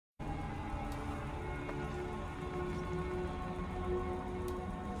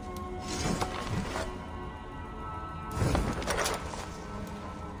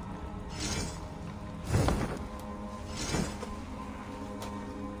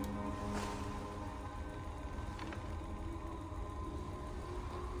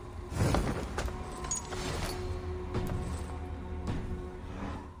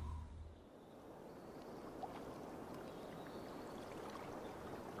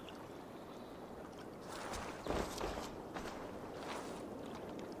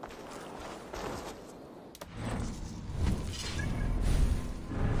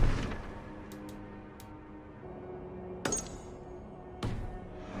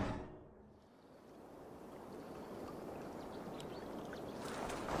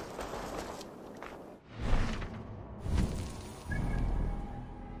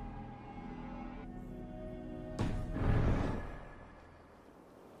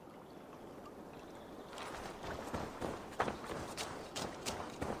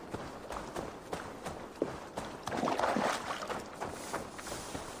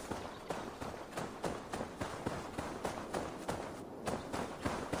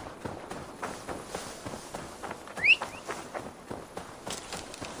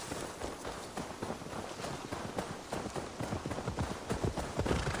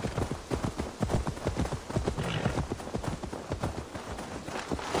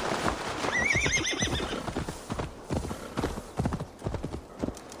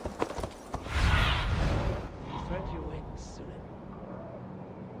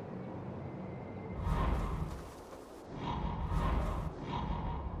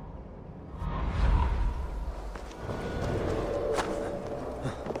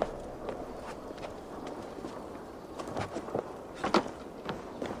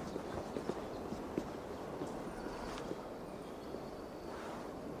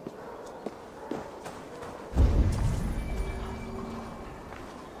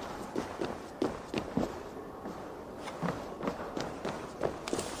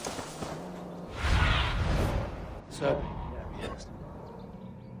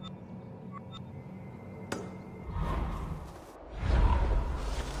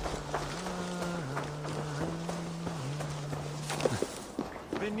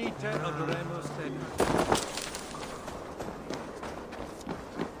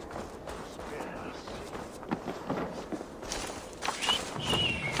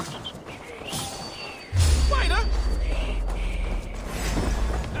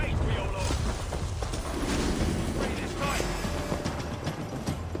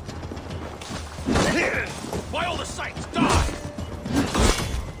Why all the saints die?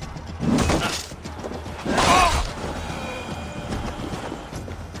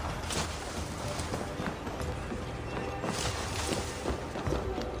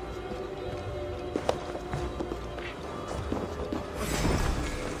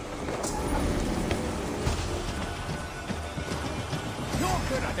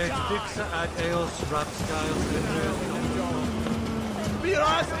 Et fixa ad eos rapscales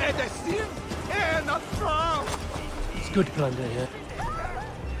Miras edestim and a frown. It's good plunder here.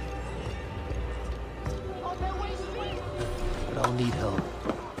 But I'll need help.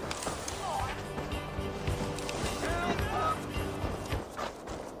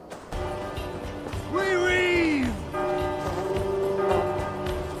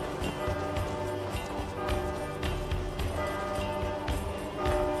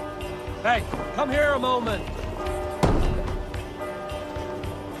 Hey, come here a moment.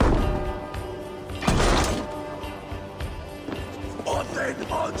 What then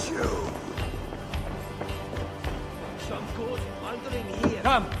haunts you? Some good wandering here.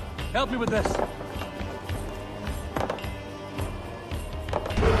 Come, help me with this.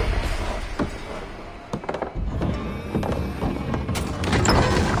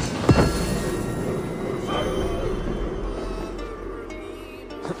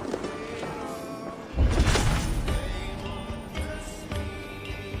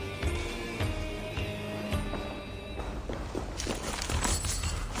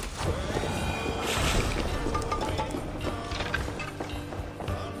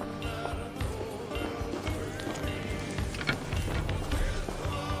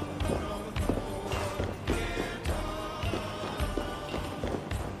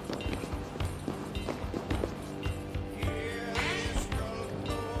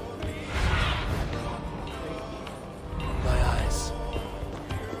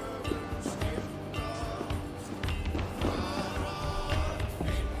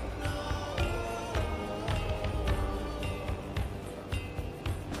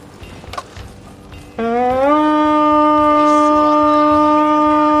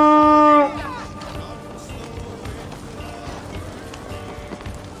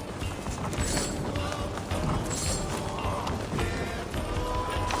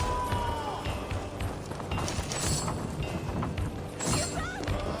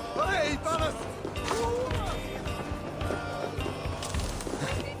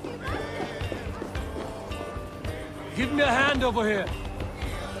 Give me a hand over here.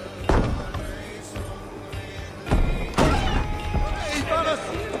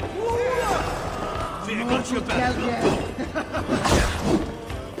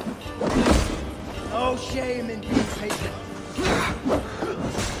 No shame in being patient.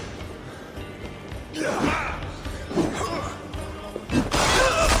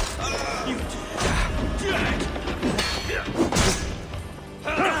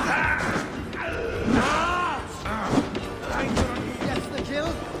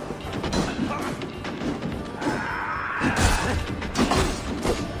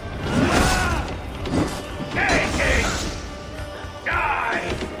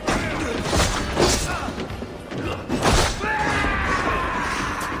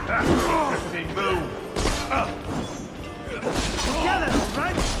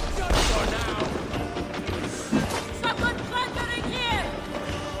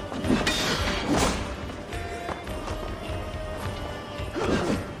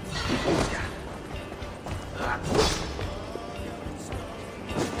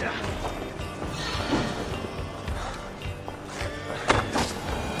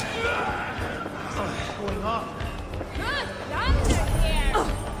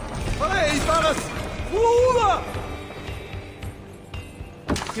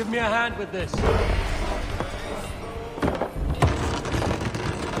 Give me a hand with this.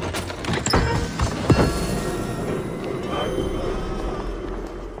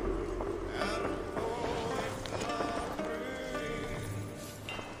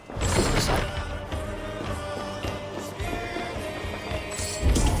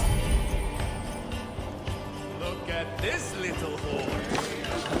 Look at this little whore.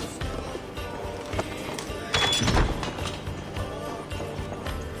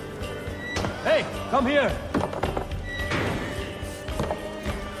 Hey, come here.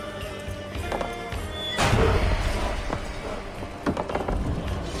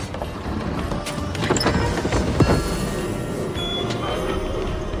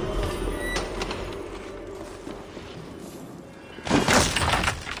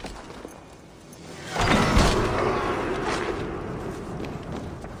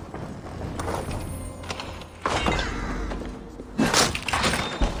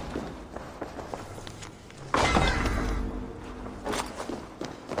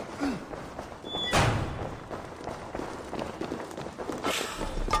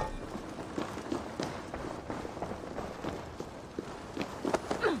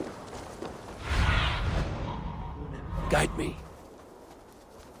 Guide me.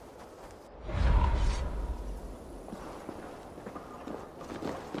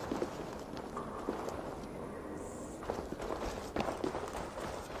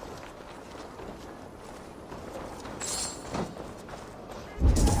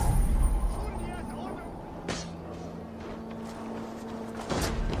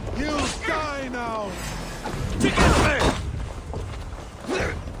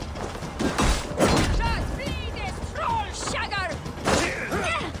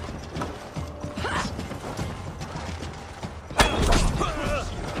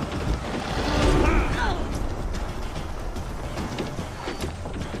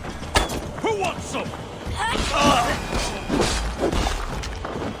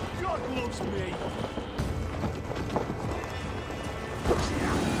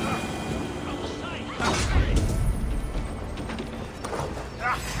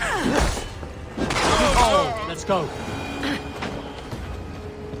 Let's go.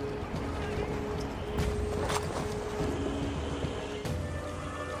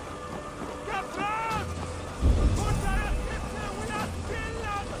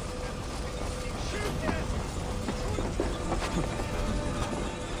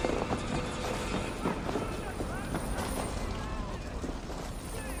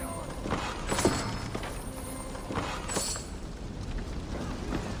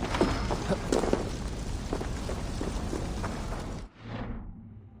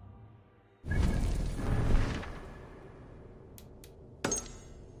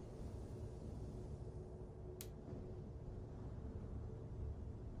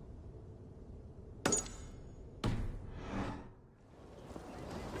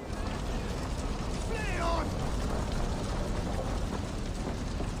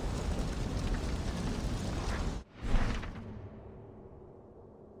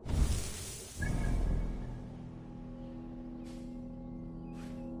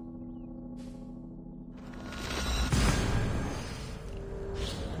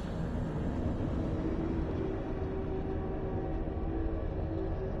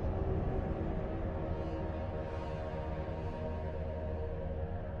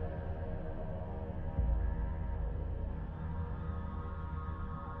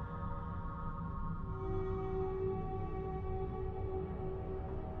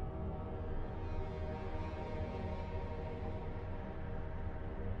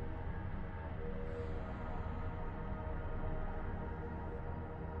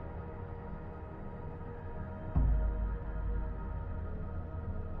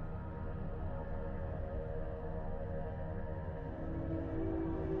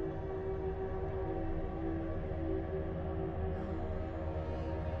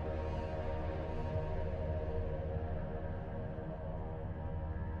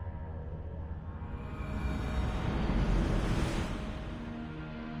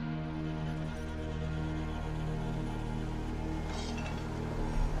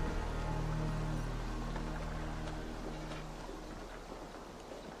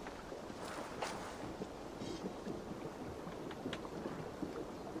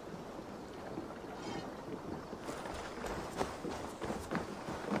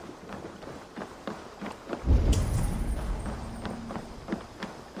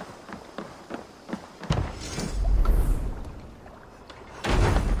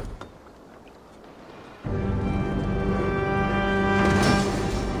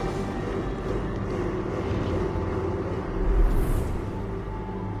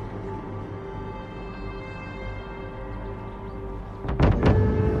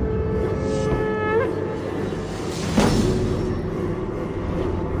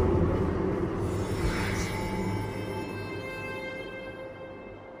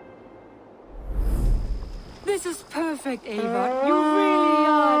 This is perfect, Eivor. You really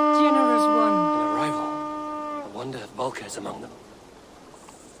are a generous one. An arrival. I wonder if Volker is among them.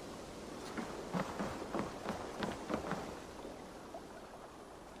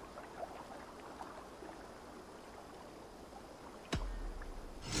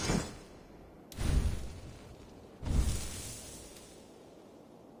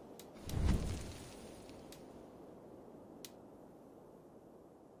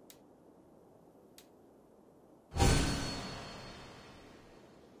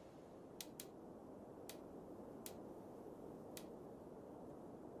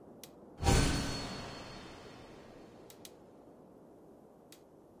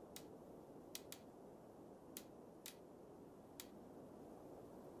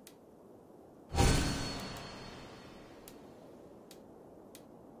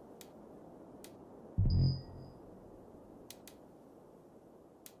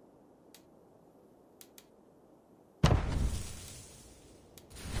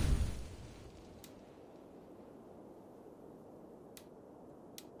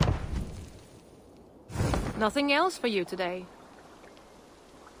 Nothing else for you today?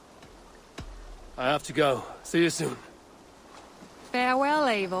 I have to go. See you soon. Farewell,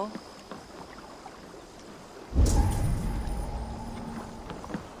 Eivor.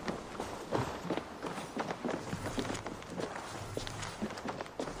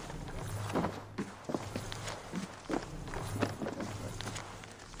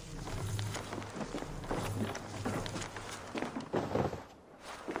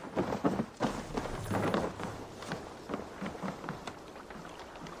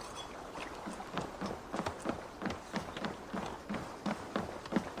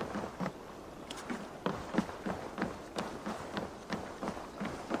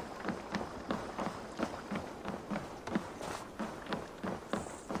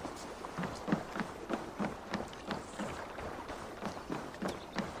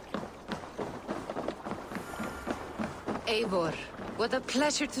 Eivor, what a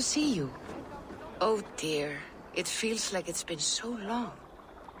pleasure to see you. Oh dear, it feels like it's been so long.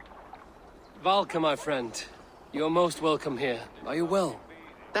 Valka, my friend. You're most welcome here. Are you well?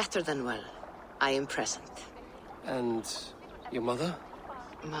 Better than well. I am present. And your mother?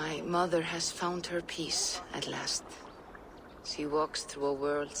 My mother has found her peace at last. She walks through a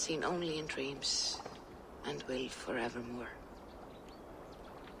world seen only in dreams, and will forevermore.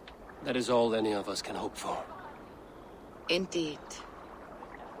 That is all any of us can hope for. Indeed.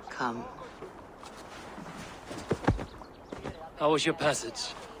 Come. How was your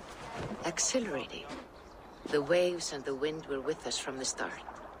passage? Exhilarating. The waves and the wind were with us from the start.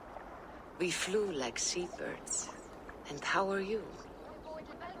 We flew like seabirds. And how are you?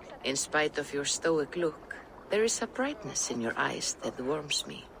 In spite of your stoic look, there is a brightness in your eyes that warms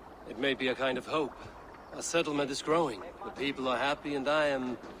me. It may be a kind of hope. Our settlement is growing. The people are happy and I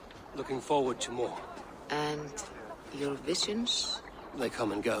am looking forward to more. And your visions? They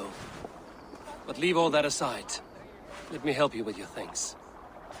come and go. But leave all that aside. Let me help you with your things.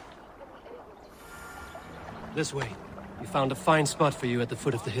 This way. We found a fine spot for you at the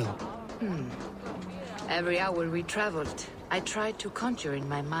foot of the hill. Every hour we traveled, I tried to conjure in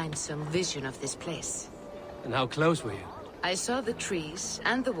my mind some vision of this place. And how close were you? I saw the trees,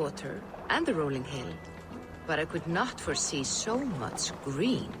 and the water, and the rolling hill. But I could not foresee so much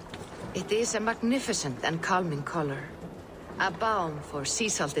green. It is a magnificent and calming color. A balm for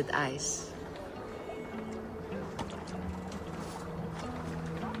sea-salted eyes.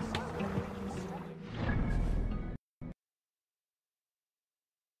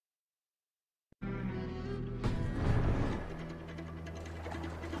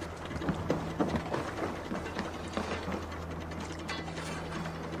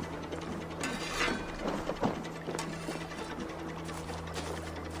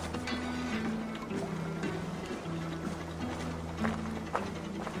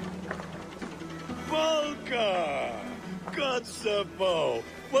 Valka! Kosovo!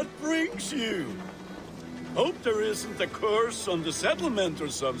 What brings you? Hope there isn't a curse on the settlement or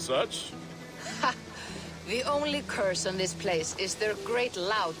some such. The only curse on this place is their great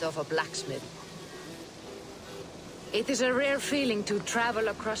lout of a blacksmith. It is a rare feeling to travel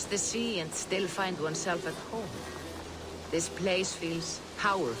across the sea and still find oneself at home. This place feels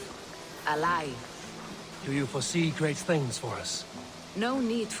powerful, alive. Do you foresee great things for us? No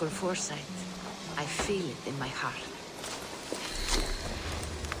need for foresight. I feel it in my heart.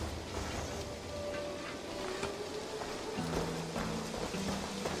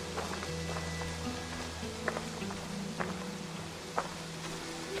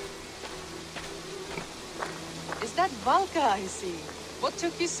 Is that Valka I see? What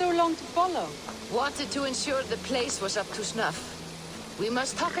took you so long to follow? Wanted to ensure the place was up to snuff. We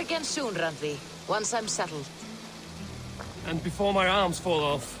must talk again soon, Randvi, once I'm settled. And before my arms fall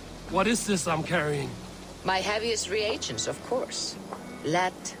off, what is this I'm carrying? My heaviest reagents, of course.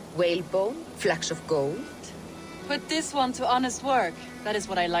 Lead, whalebone, flecks of gold. Put this one to honest work. That is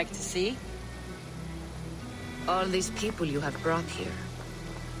what I like to see. All these people you have brought here.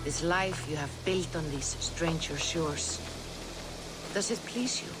 This life you have built on these stranger shores. Does it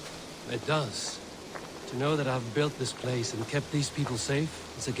please you? It does. To know that I've built this place and kept these people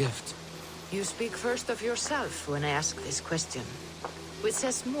safe is a gift. You speak first of yourself when I ask this question. Which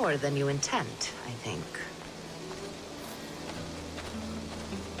says more than you intend, I think.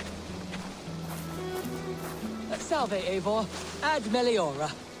 Salve, Eivor. Ad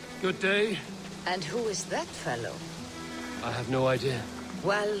Meliora. Good day. And who is that fellow? I have no idea.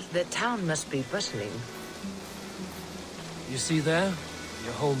 Well, the town must be bustling. You see there?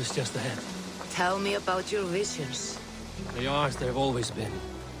 Your home is just ahead. Tell me about your visions. They are as they've always been.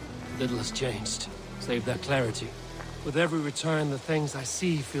 Little has changed, save their clarity. With every return, the things I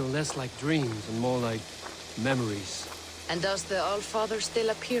see feel less like dreams and more like Memories. And does the Allfather still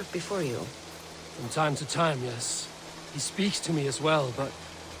appear before you? From time to time, yes. He speaks to me as well, but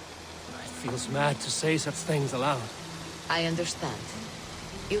it feels mad to say such things aloud. I understand.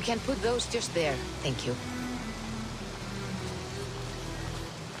 You can put those just there, thank you.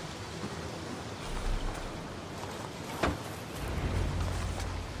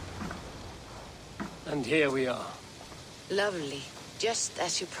 And here we are. Lovely, just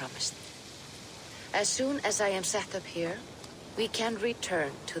as you promised. As soon as I am set up here, we can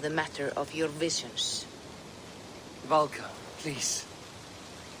return to the matter of your visions. Valka, please.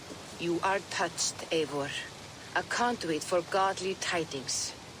 You are touched, Eivor. A conduit for godly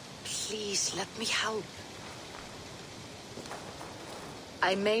tidings. Please, let me help.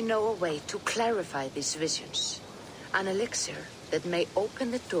 I may know a way to clarify these visions. An elixir that may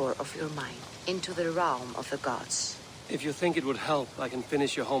open the door of your mind into the realm of the gods. If you think it would help, I can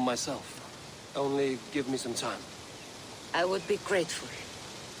finish your home myself. Only give me some time. I would be grateful.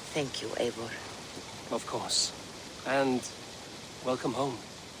 Thank you, Eivor. Of course. And welcome home.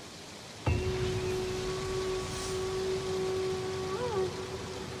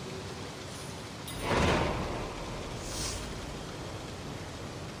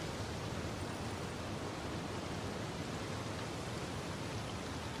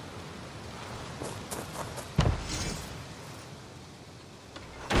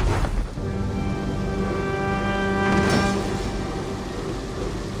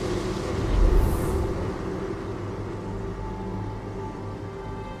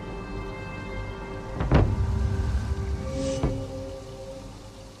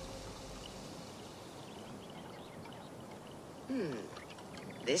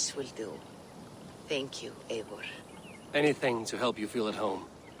 This will do. Thank you, Eivor. Anything to help you feel at home.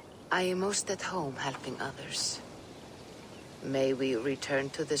 I am most at home helping others. May we return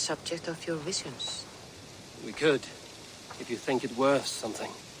to the subject of your visions? We could, if you think it worth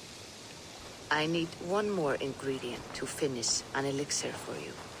something. I need one more ingredient to finish an elixir for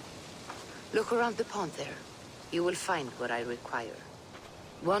you. Look around the pond there. You will find what I require.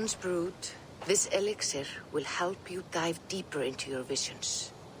 Once brewed, this elixir will help you dive deeper into your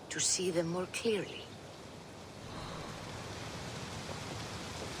visions, to see them more clearly.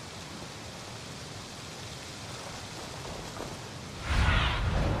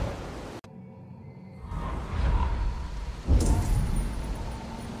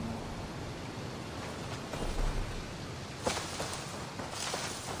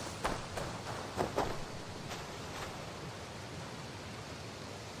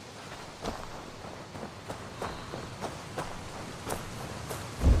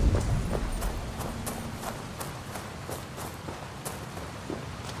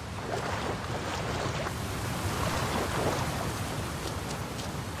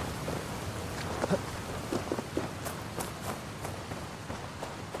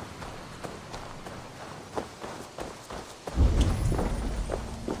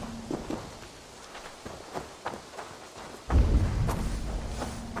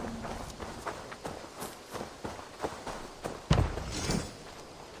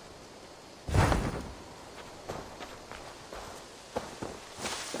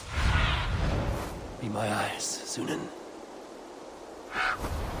 Be my eyes, Sunan.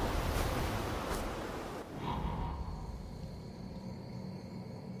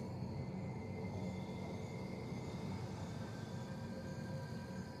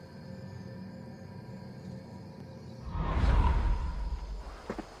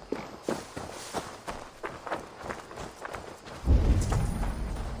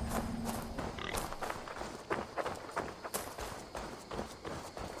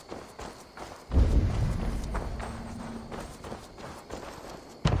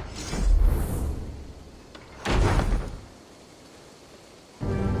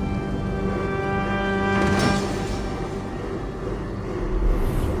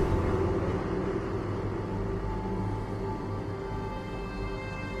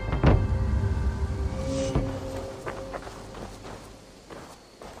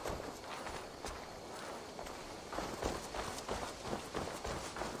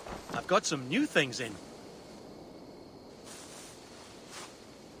 Got some new things in.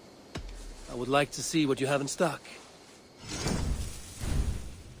 I would like to see what you have in stock.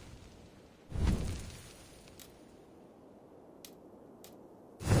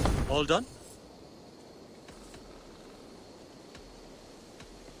 All done?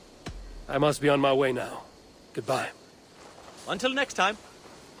 I must be on my way now. Goodbye. Until next time.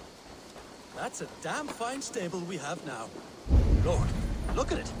 That's a damn fine stable we have now. Lord,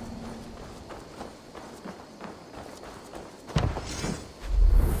 look at it.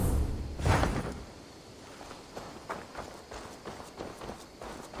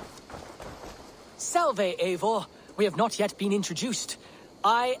 Salve, Eivor. We have not yet been introduced.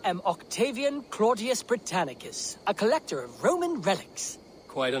 I am Octavian Claudius Britannicus, a collector of Roman relics.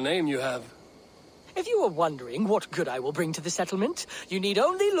 Quite a name you have. If you are wondering what good I will bring to the settlement, you need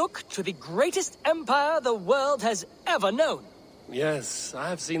only look to the greatest empire the world has ever known. Yes, I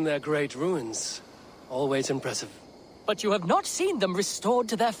have seen their great ruins. Always impressive. But you have not seen them restored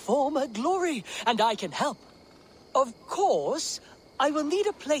to their former glory, and I can help. Of course, I will need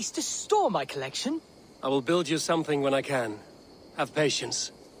a place to store my collection. I will build you something when I can. Have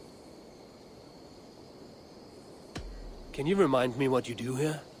patience. Can you remind me what you do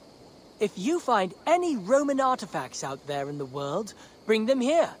here? If you find any Roman artifacts out there in the world, bring them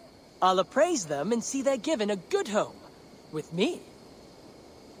here. I'll appraise them and see they're given a good home. With me.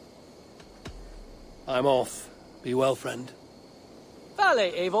 I'm off. Be well, friend.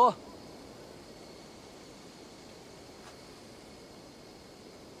 Vale, Eivor.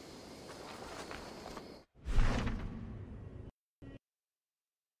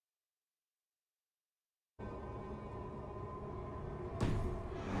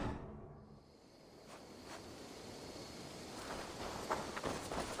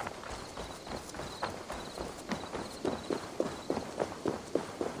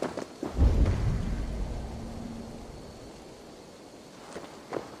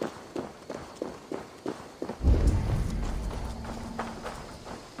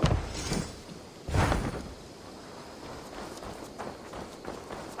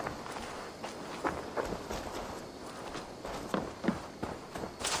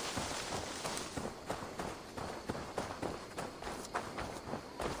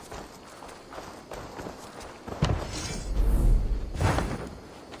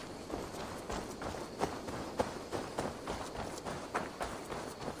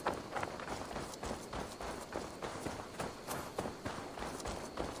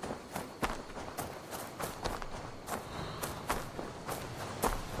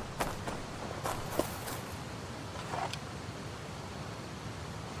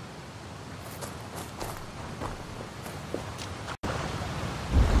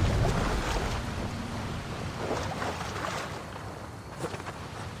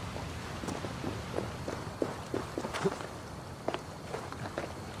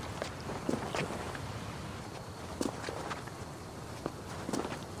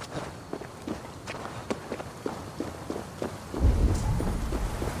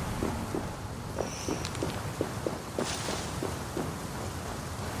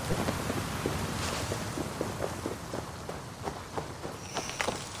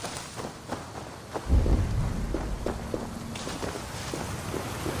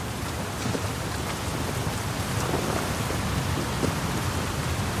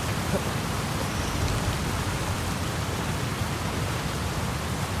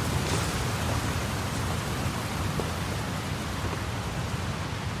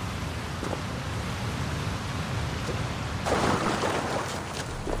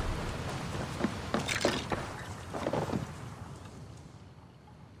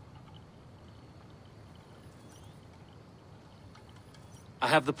 I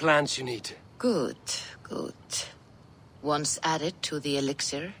have the plants you need. Good, good. Once added to the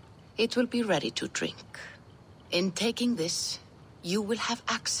elixir, it will be ready to drink. In taking this, you will have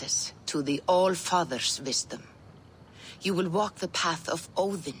access to the All-Father's wisdom. You will walk the path of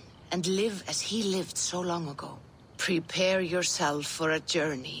Odin and live as he lived so long ago. Prepare yourself for a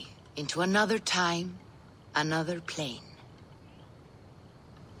journey into another time, another plane.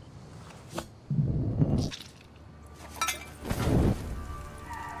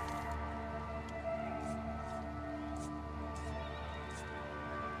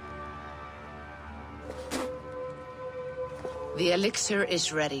 The elixir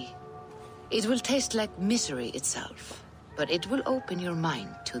is ready. It will taste like misery itself, but it will open your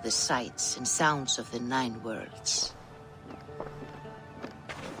mind to the sights and sounds of the 9 worlds.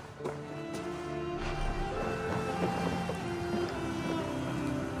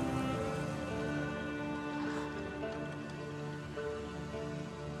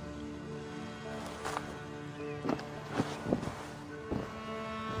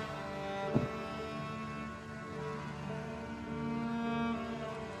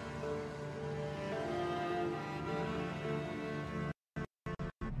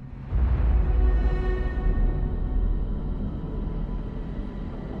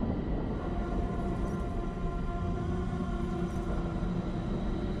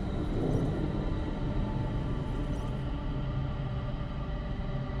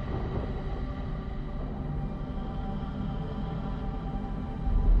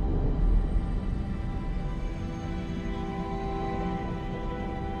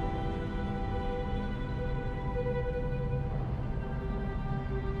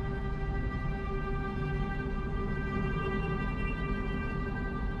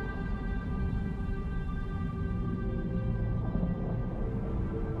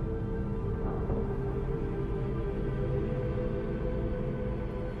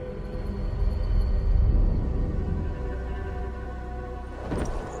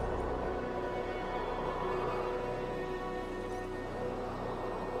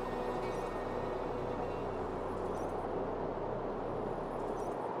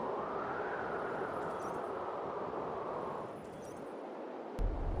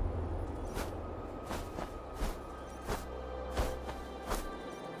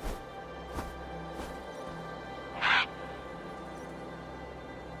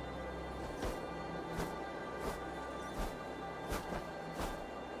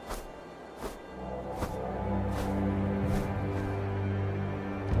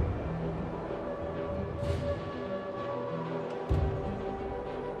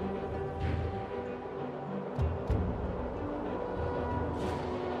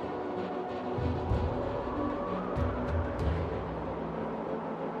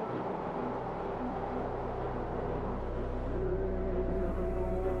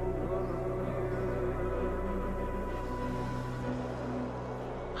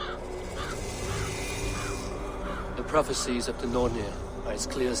 prophecies of the Nornir are as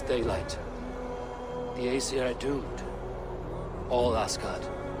clear as daylight. The Aesir are doomed. All Asgard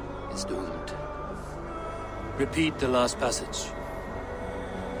is doomed. Repeat the last passage.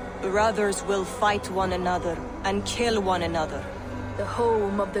 Brothers will fight one another and kill one another. The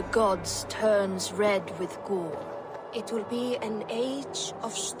home of the gods turns red with gore. It will be an age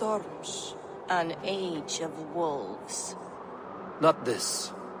of storms. An age of wolves. Not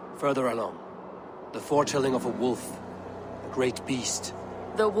this. Further along. The foretelling of a wolf. A great beast.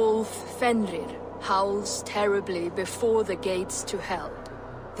 The wolf Fenrir howls terribly before the gates to hell.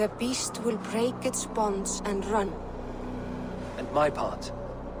 The beast will break its bonds and run. And my part?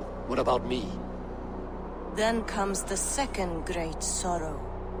 What about me? Then comes the second great sorrow.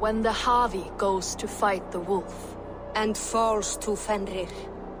 When the Havi goes to fight the wolf. And falls to Fenrir.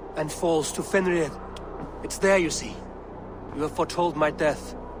 And falls to Fenrir. It's there, you see. You have foretold my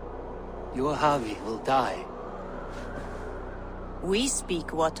death. Your Havi will die. We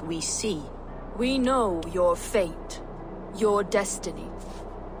speak what we see. We know your fate. Your destiny.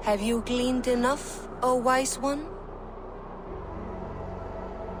 Have you gleaned enough, O wise one?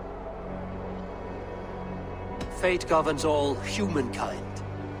 Fate governs all humankind,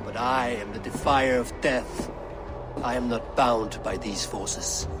 but I am the defier of death. I am not bound by these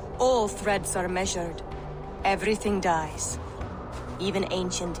forces. All threads are measured. Everything dies. Even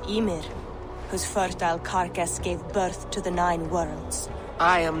ancient Ymir, whose fertile carcass gave birth to the 9 worlds.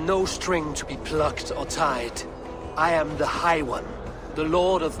 I am no string to be plucked or tied. I am the High One, the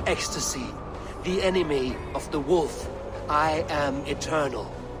Lord of Ecstasy, the enemy of the wolf. I am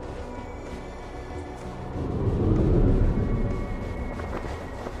eternal.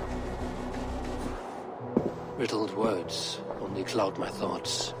 Riddled words only cloud my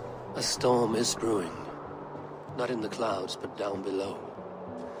thoughts. A storm is brewing. Not in the clouds, but down below.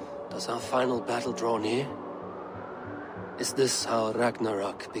 Does our final battle draw near? Is this how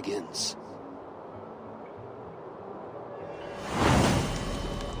Ragnarok begins?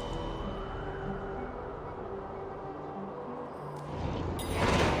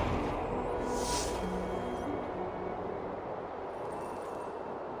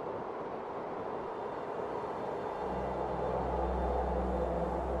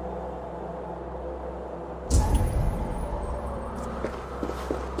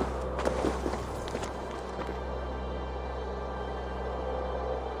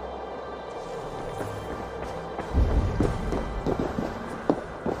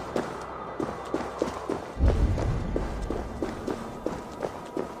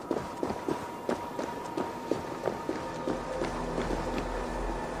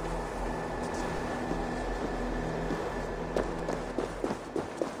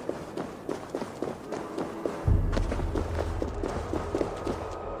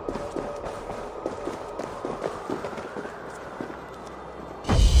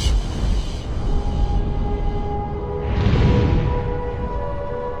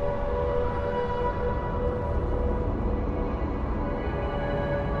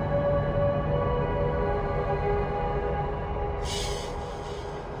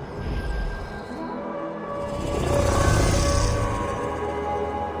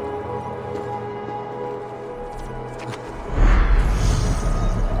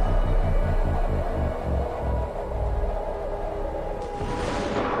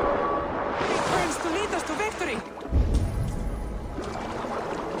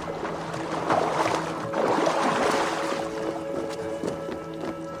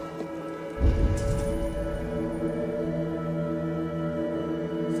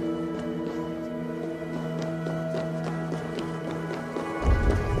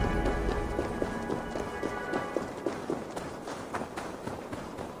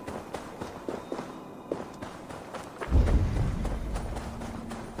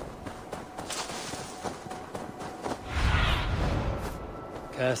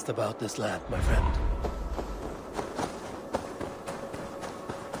 Cast about this land, my friend.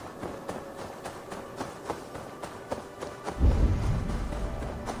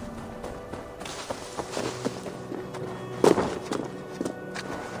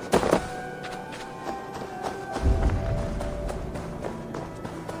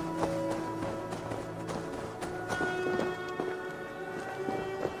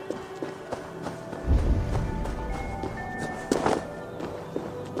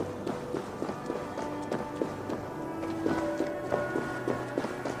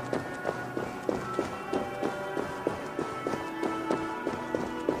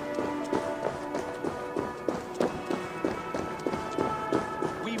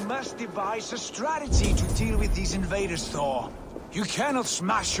 Devise a strategy to deal with these invaders, Thor. You cannot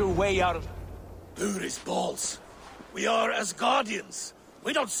smash your way out of... Booty's balls. We are Asgardians.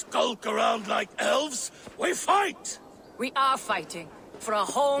 We don't skulk around like elves. We fight! We are fighting. For our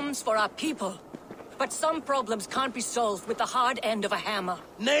homes, for our people. But some problems can't be solved with the hard end of a hammer.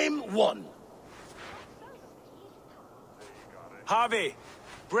 Name one. Harvey,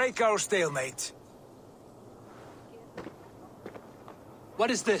 break our stalemate. What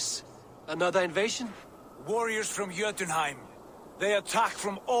is this? Another invasion? Warriors from Jotunheim. They attack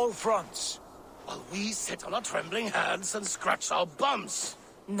from all fronts. While we sit on our trembling hands and scratch our bums.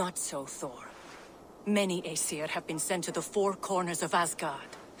 Not so, Thor. Many Aesir have been sent to the four corners of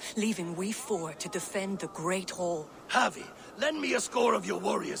Asgard, leaving we four to defend the Great Hall. Harvey, lend me a score of your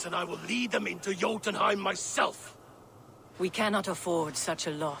warriors and I will lead them into Jotunheim myself. We cannot afford such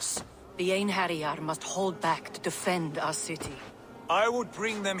a loss. The Einherjar must hold back to defend our city. I would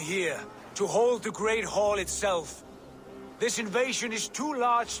bring them here, to hold the Great Hall itself. This invasion is too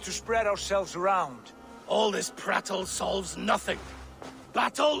large to spread ourselves around. All this prattle solves nothing.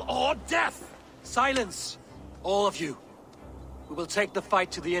 Battle or death! Silence! All of you. We will take the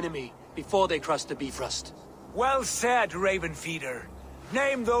fight to the enemy before they cross the Bifrost. Well said, Ravenfeeder.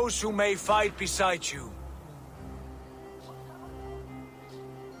 Name those who may fight beside you.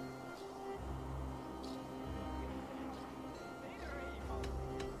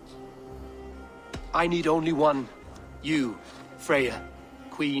 I need only one. You, Freya,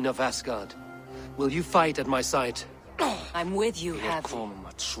 Queen of Asgard. Will you fight at my side? I'm with you,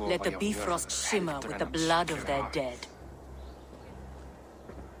 Havi. Let the Bifrost shimmer with the blood of their dead.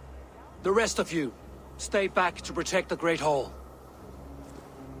 The rest of you, stay back to protect the Great Hall.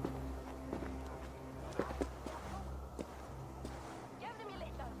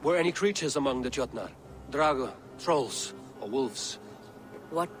 Were any creatures among the Jotnar? Drago, trolls, or wolves?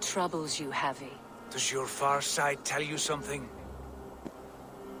 What troubles you, Havi? Does your far side tell you something?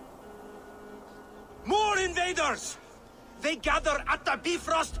 More invaders! They gather at the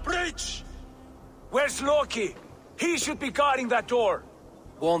Bifrost Bridge! Where's Loki? He should be guarding that door.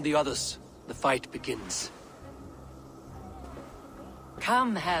 Warn the others. The fight begins.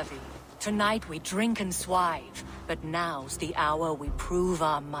 Come, Havi. Tonight we drink and swive, but now's the hour we prove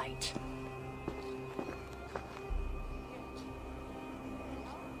our might.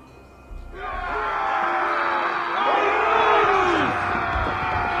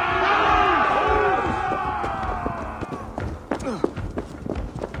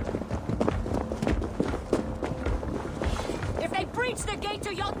 If they breach the gate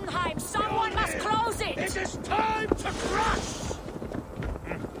to Jotunheim, someone must close it! It is time to crush!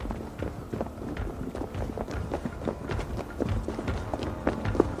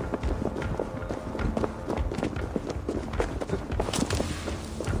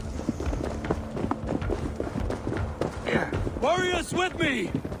 Warriors with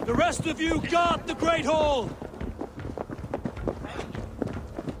me! The rest of you guard the Great Hall!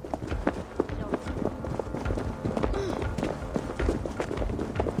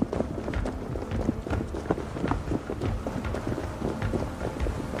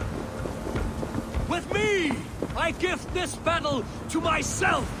 With me! I gift this battle to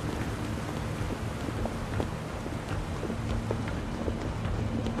myself!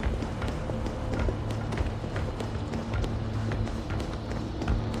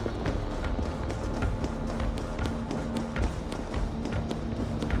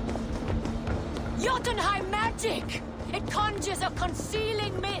 Jotunheim magic! It conjures a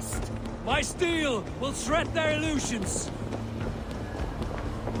concealing mist! My steel will shred their illusions!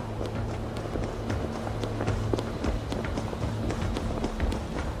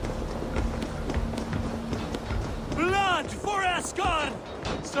 Blood for Asgard!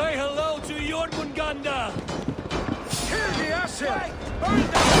 Say hello to Jormungandr! Kill the asset! Burn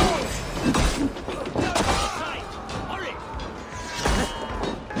the walls! Hurry!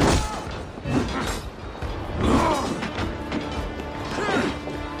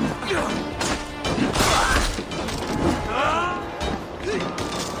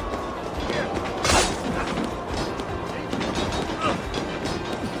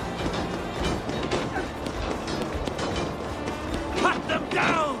 Cut them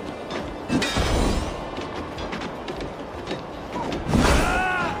down!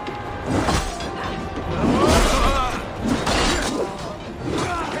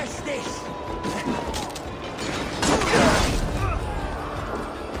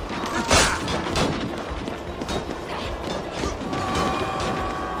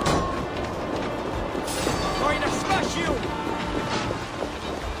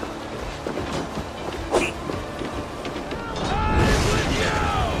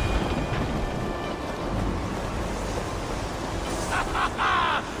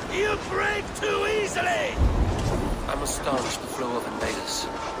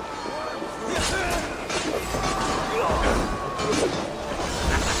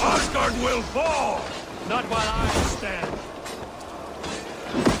 will fall! Not while I stand.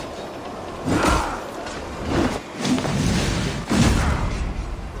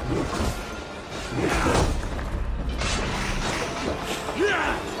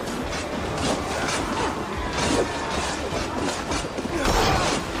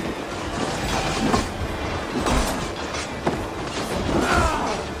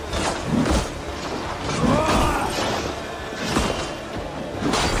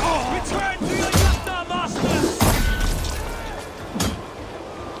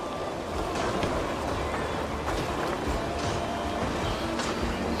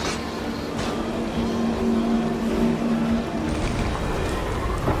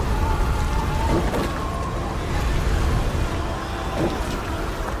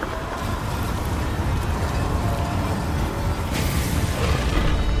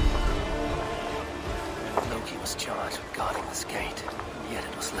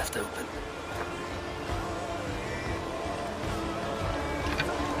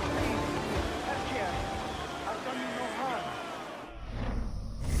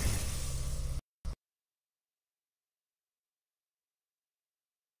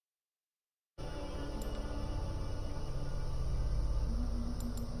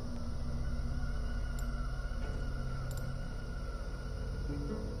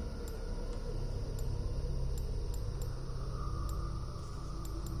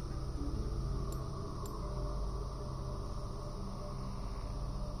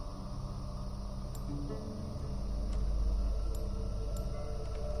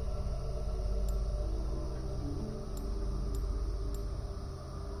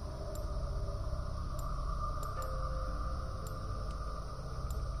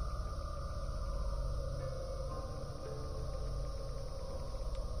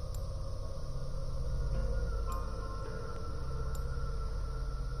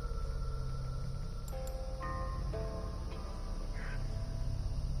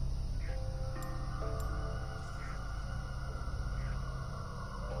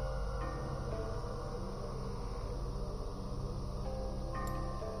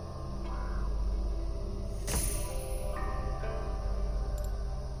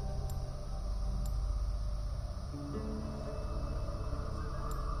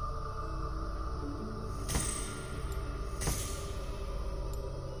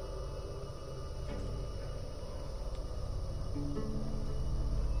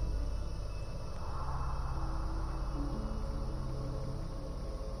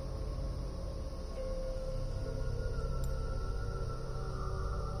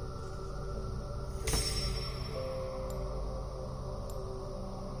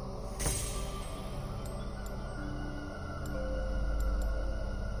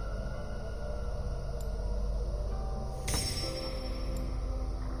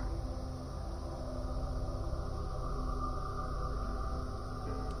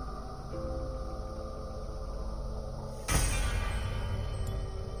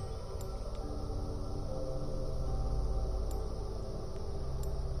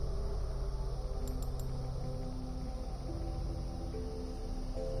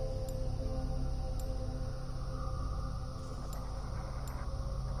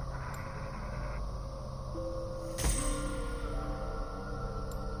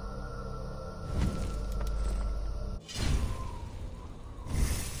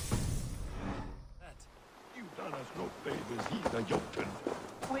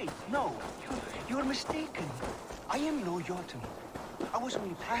 Wait, no. You're mistaken. I am no Jotun. I was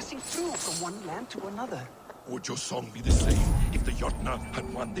only passing through from one land to another. Would your song be the same if the Jotnar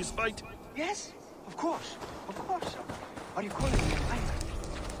had won this fight? Yes, of course. Of course. Are you calling me a liar?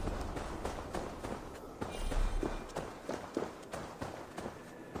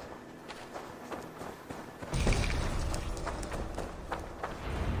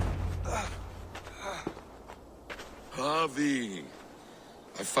 Harvey,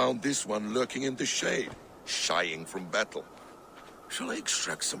 I found this one lurking in the shade, shying from battle. Shall I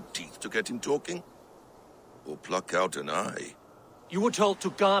extract some teeth to get him talking? Or pluck out an eye? You were told to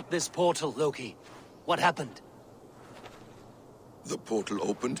guard this portal, Loki. What happened? The portal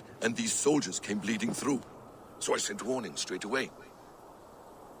opened, and these soldiers came bleeding through. So I sent warning straight away.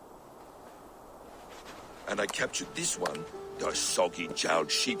 And I captured this one, the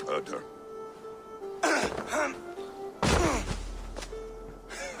soggy-jowled sheep herder.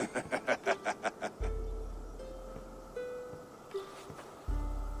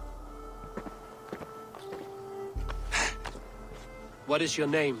 What is your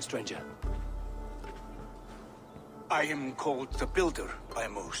name, stranger? I am called the Builder by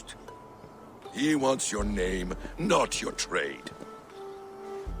most. He wants your name, not your trade.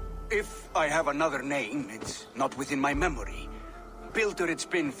 If I have another name, it's not within my memory. Builder it's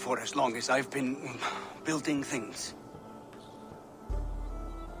been for as long as I've been building things.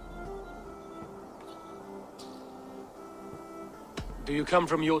 Do you come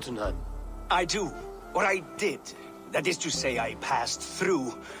from Jotunheim? I do. Or I did. That is to say, I passed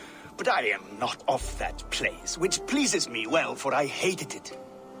through. But I am not of that place, which pleases me well, for I hated it.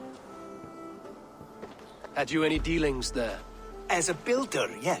 Had you any dealings there? As a builder,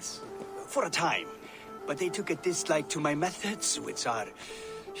 yes. For a time. But they took a dislike to my methods, which are,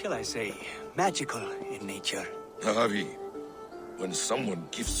 shall I say, magical in nature. Harvey, when someone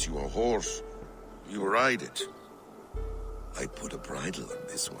gifts you a horse, you ride it. I put a bridle on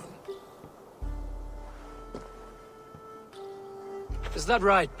this one. Is that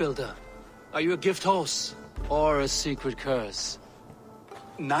right, Builder? Are you a gift horse? Or a secret curse?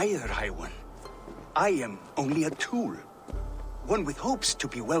 Neither, High One. I am only a tool. One with hopes to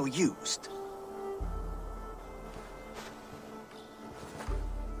be well used.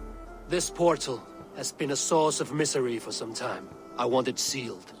 This portal has been a source of misery for some time. I want it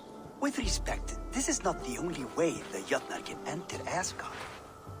sealed. With respect, this is not the only way the Jötnar can enter Asgard.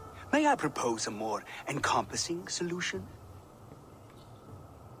 May I propose a more encompassing solution?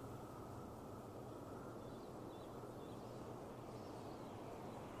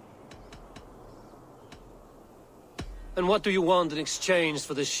 And what do you want in exchange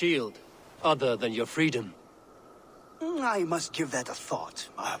for the shield, other than your freedom? I must give that a thought,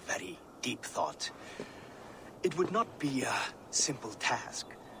 a very deep thought. It would not be a simple task,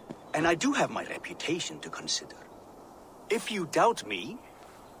 and I do have my reputation to consider. If you doubt me,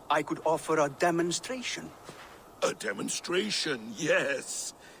 I could offer a demonstration. A demonstration,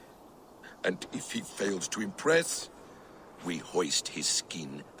 yes. And if he fails to impress, we hoist his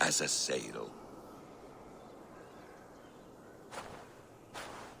skin as a sail.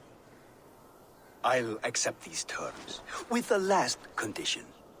 I'll accept these terms, with the last condition.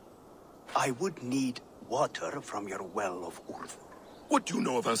 I would need water from your well of Urth. What do you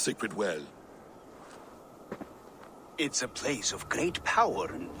know of our sacred well? It's a place of great power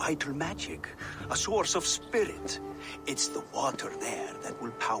and vital magic, a source of spirit. It's the water there that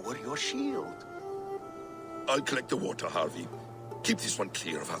will power your shield. I'll collect the water, Harvey. Keep this one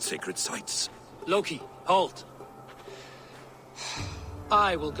clear of our sacred sites. Loki, halt.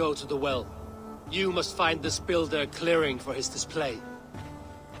 I will go to the well. You must find this builder clearing for his display.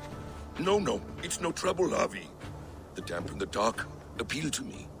 No, it's no trouble, Harvey. The damp and the dark appeal to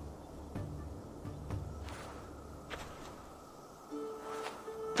me.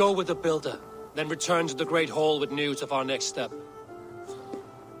 Go with the builder, then return to the Great Hall with news of our next step.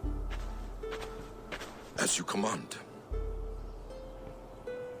 As you command.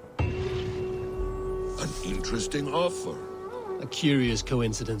 An interesting offer. A curious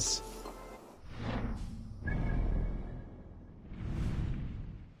coincidence.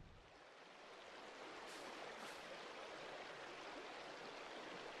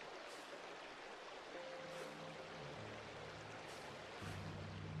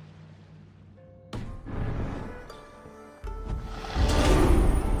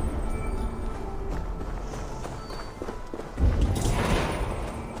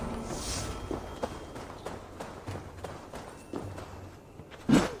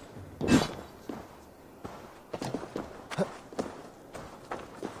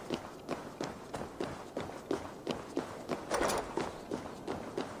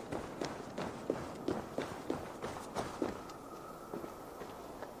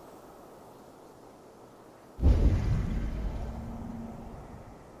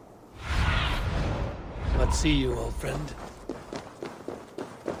 See you, old friend.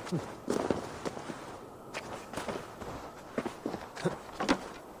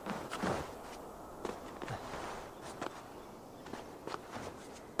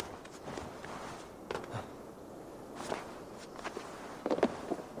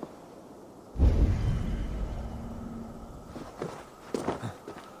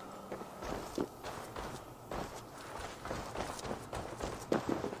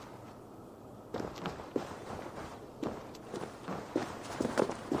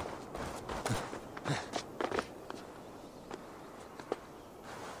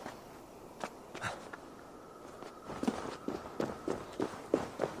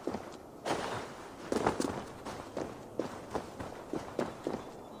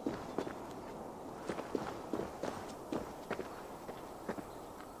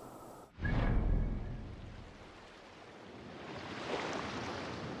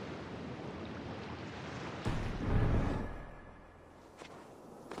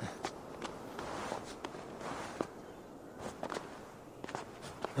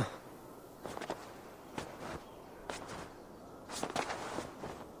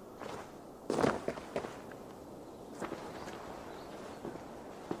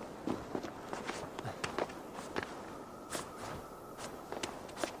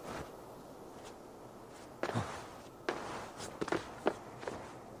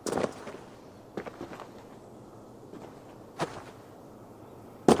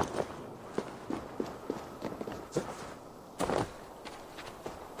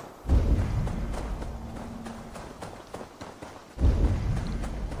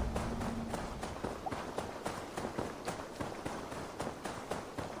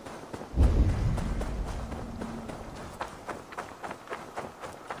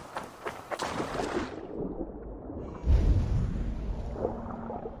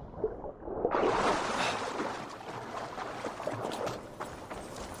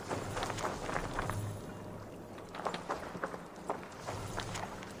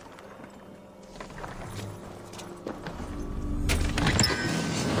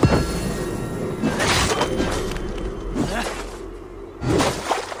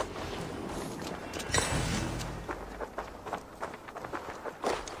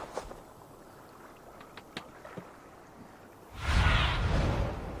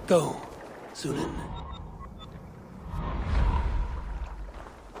 Go, Zulin.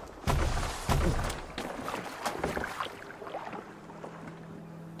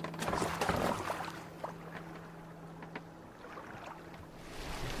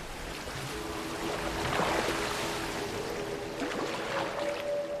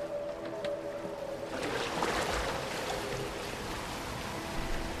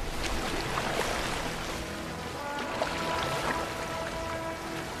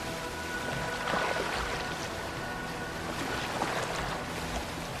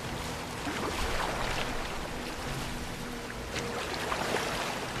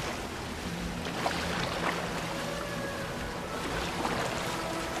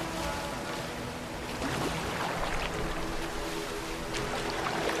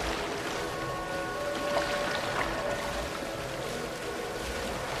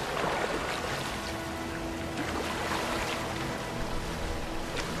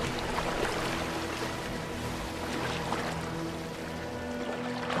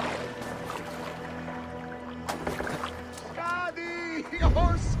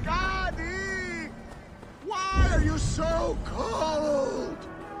 Oh, Skadi! Why are you so cold?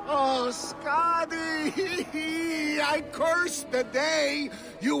 Oh, Skadi! I curse the day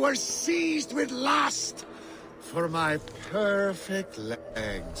you were seized with lust for my perfect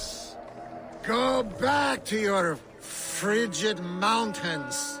legs. Go back to your frigid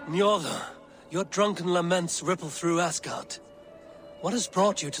mountains. Njordr, your drunken laments ripple through Asgard. What has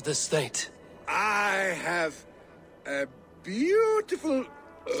brought you to this state? I have a beautiful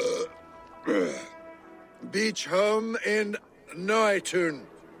beach home in Noitun.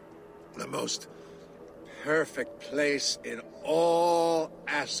 The most perfect place in all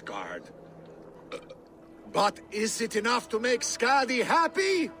Asgard. But is it enough to make Skadi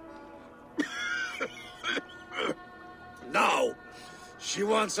happy? No. She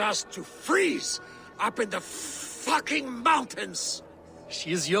wants us to freeze up in the fucking mountains.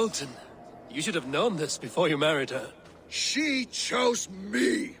 She is Jotun. You should have known this before you married her. She chose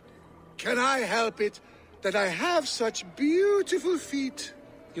me. Can I help it that I have such beautiful feet?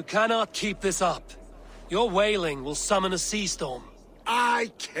 You cannot keep this up. Your wailing will summon a sea storm.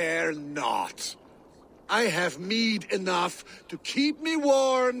 I care not. I have mead enough to keep me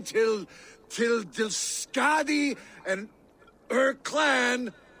warm till Skadi and her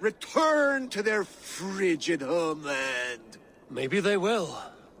clan return to their frigid homeland. Maybe they will,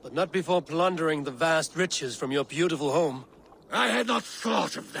 but not before plundering the vast riches from your beautiful home. I had not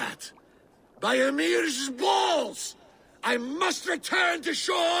thought of that. By Ymir's balls! I must return to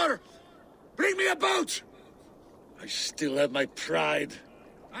shore! Bring me a boat! I still have my pride.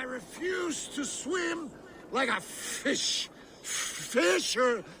 I refuse to swim like a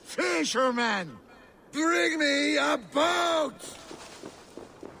fisherman! Bring me a boat!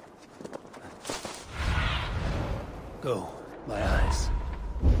 Go, my eyes.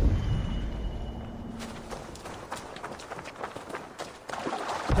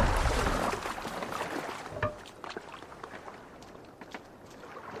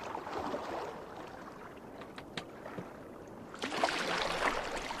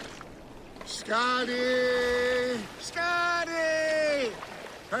 Skadi! Skadi!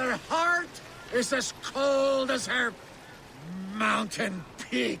 Her heart is as cold as her mountain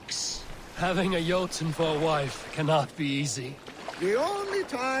peaks. Having a Jotun for a wife cannot be easy. The only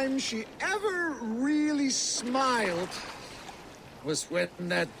time she ever really smiled was when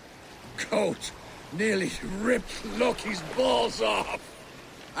that goat nearly ripped Loki's balls off.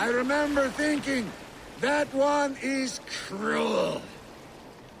 I remember thinking, that one is cruel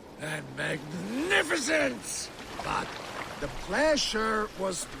and magnificent. But the pleasure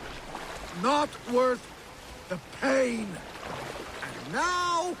was not worth the pain. And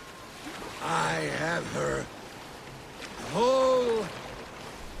now I have her whole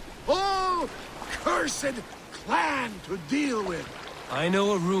cursed clan to deal with. I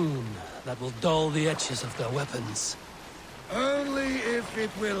know a rune that will dull the edges of their weapons. Only if it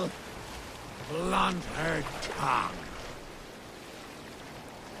will blunt her tongue.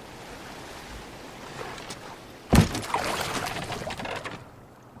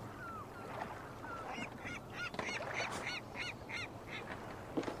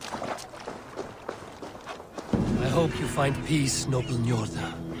 I hope you find peace, noble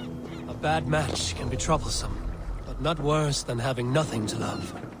Njordr. A bad match can be troublesome, but not worse than having nothing to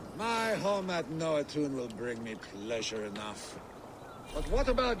love. My home at Noitun will bring me pleasure enough. But what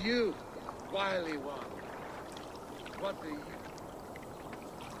about you, wily one? What do you...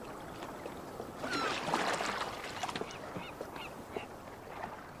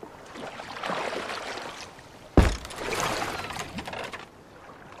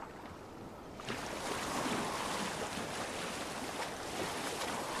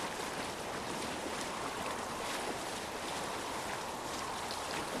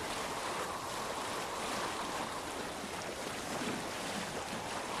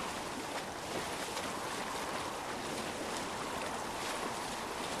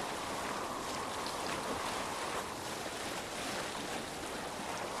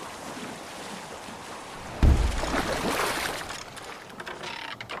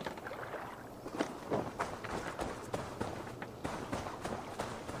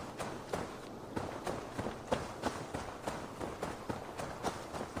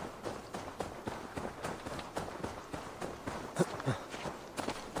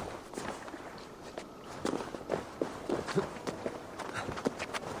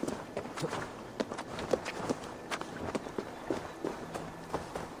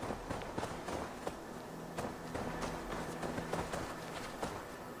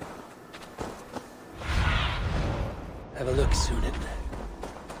 a look, Sunan.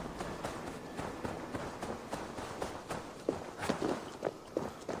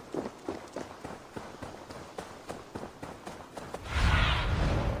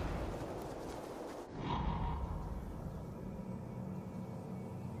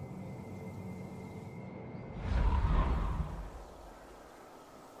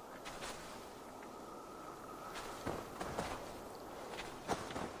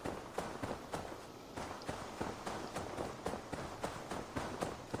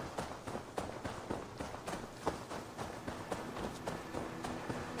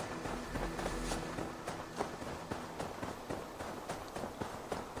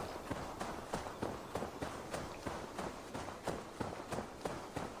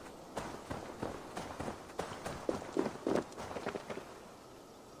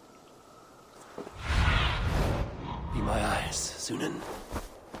 Be my eyes, Sunan.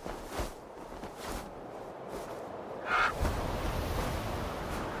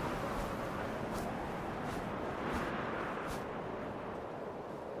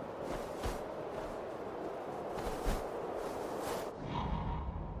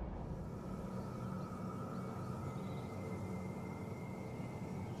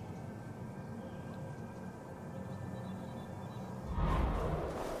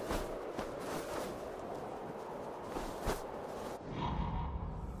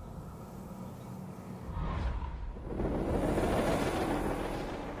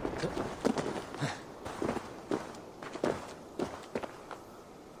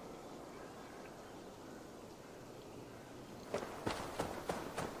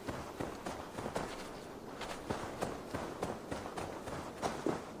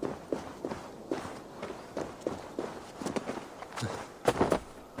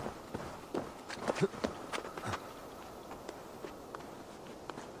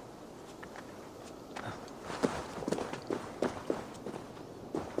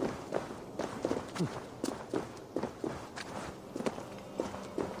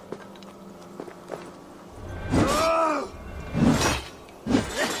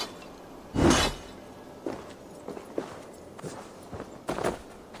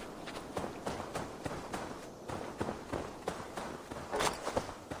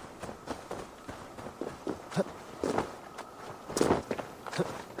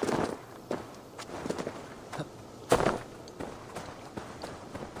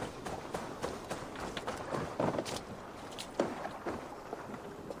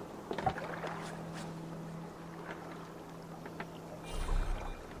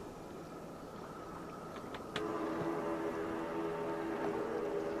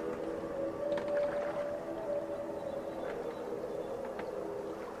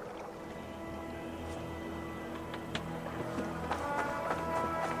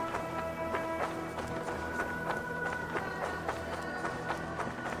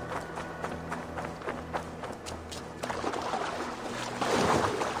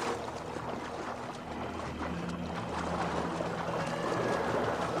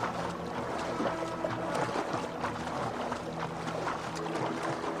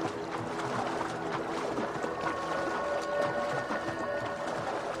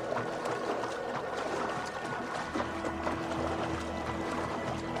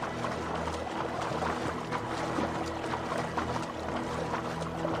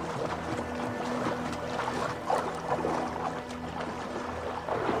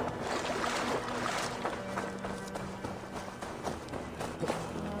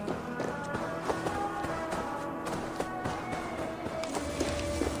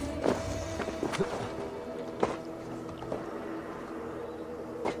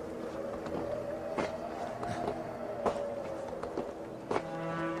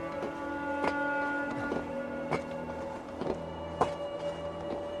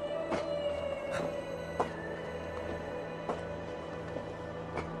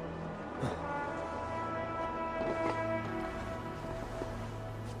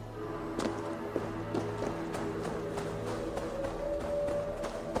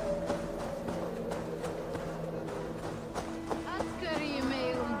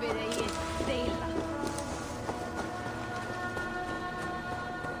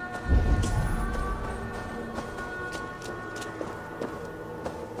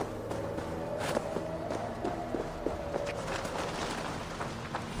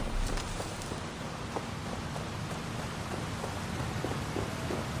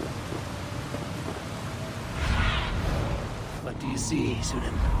 Do you see,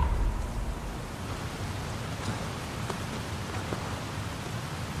 Sunan?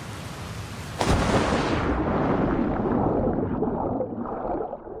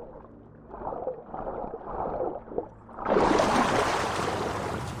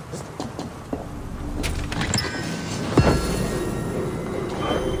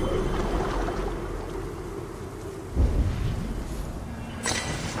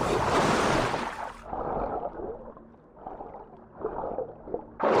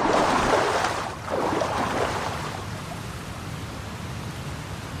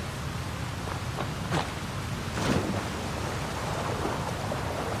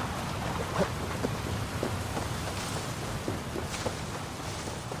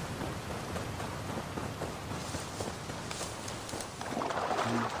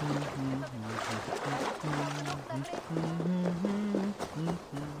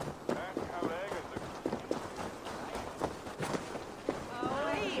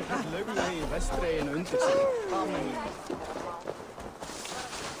 Löglega í vestregin undir sig.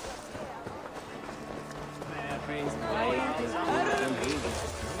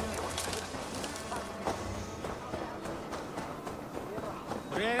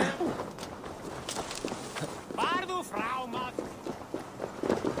 Farðu frá, maður!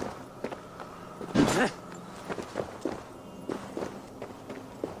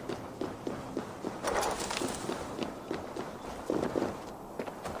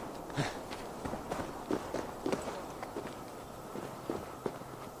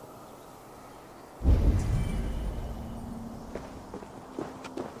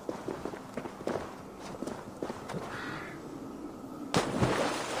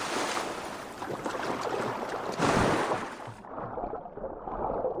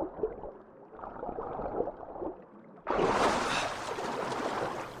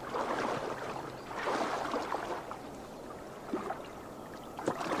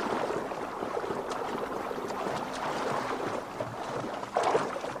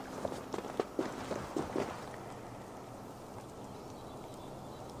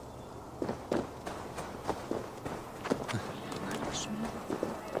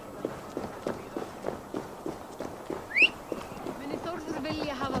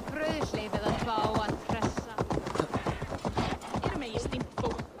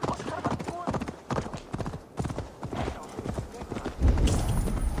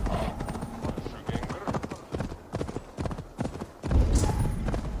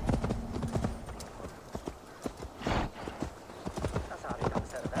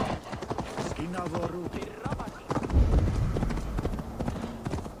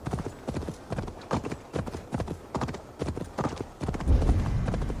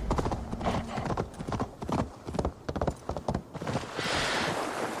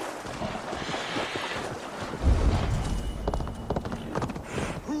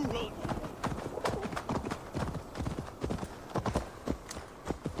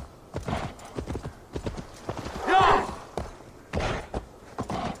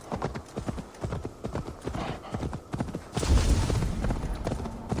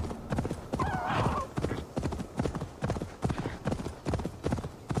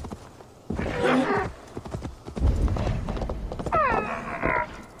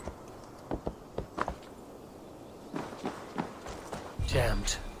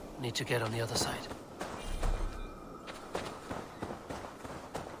 Jammed. Need to get on the other side.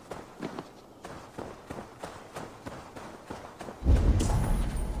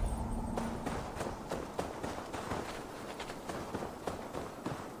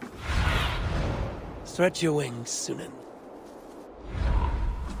 Stretch your wings, Sunan.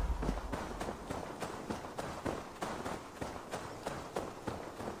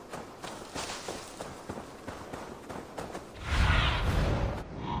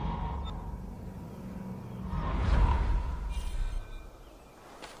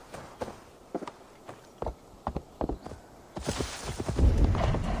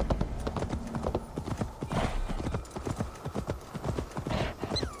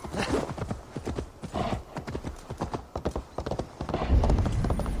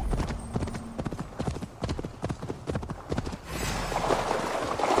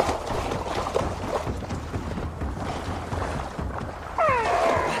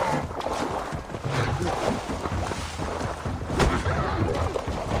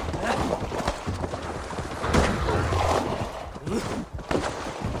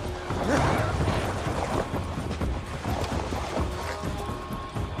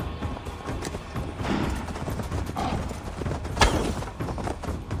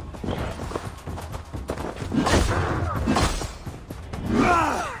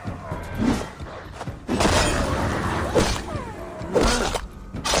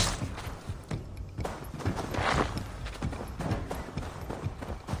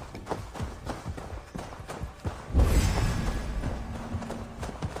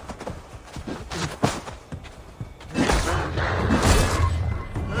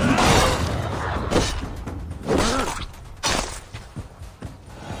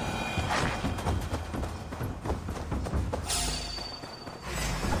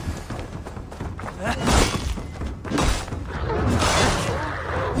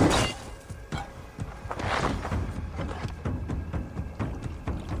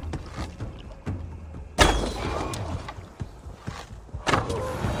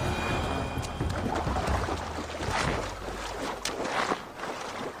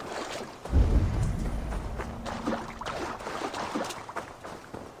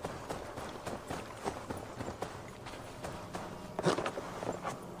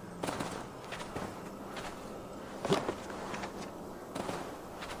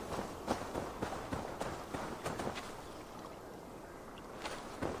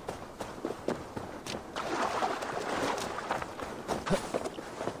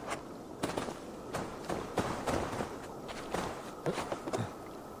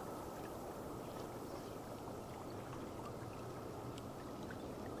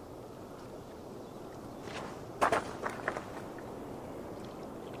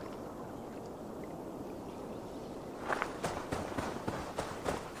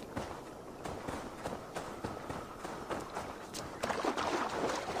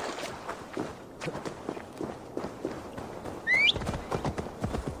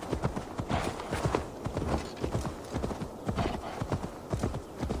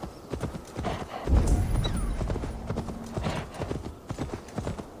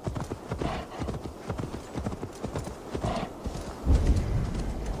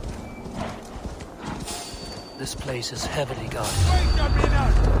 This place is heavily guarded.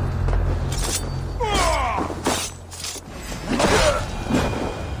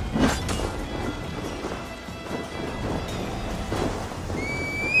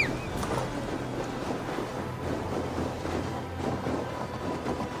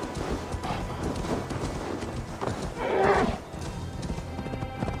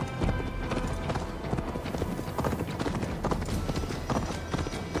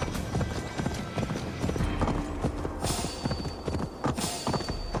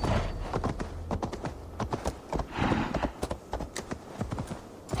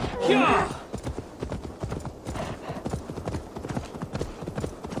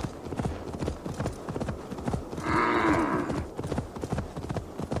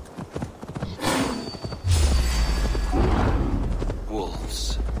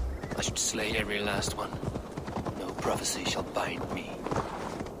 Wolves. I should slay every last one. No prophecy shall bind me.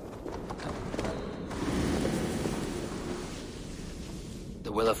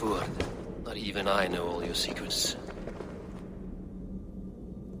 The Will of Urd. Not even I know all your secrets.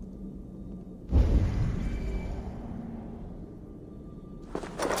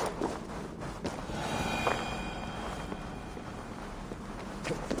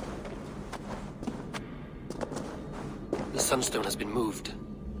 The sunstone has been moved.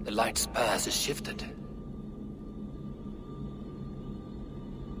 The light's path is shifted.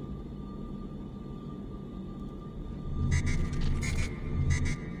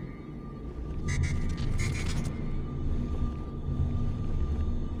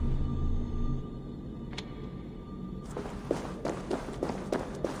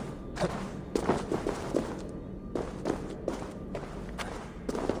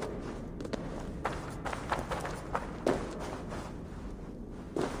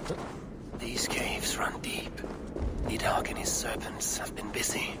 These caves run deep. Nidhogg and his serpents have been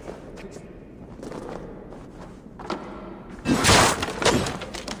busy.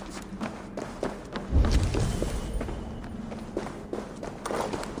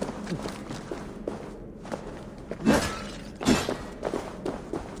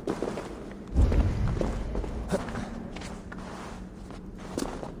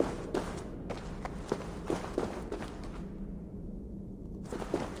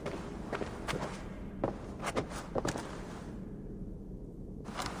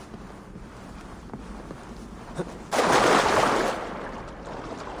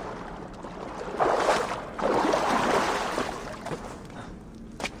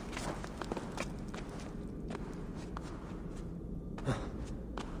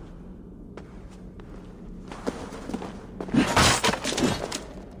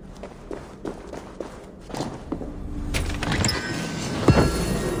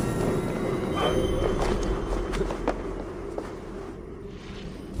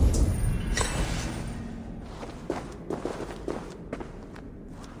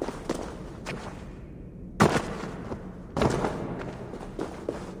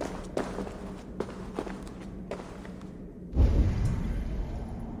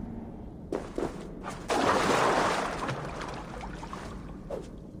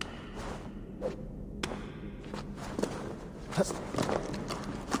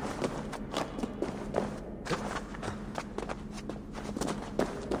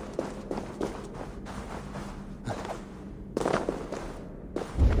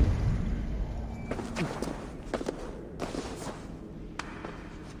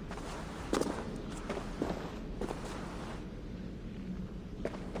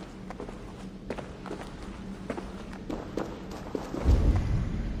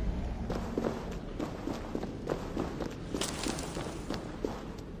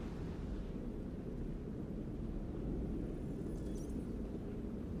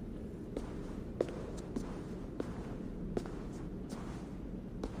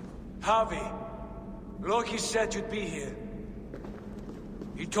 Harvey, Loki said you'd be here.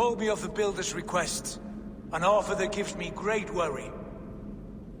 He told me of the Builder's request, an offer that gives me great worry.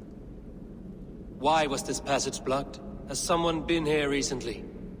 Why was this passage blocked? Has someone been here recently?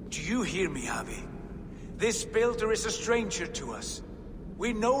 Do you hear me, Harvey? This Builder is a stranger to us.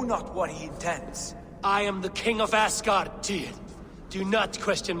 We know not what he intends. I am the King of Asgard, Tyr. Do not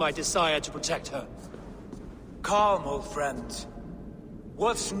question my desire to protect her. Calm, old friend.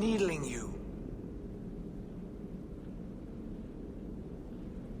 What's needling you?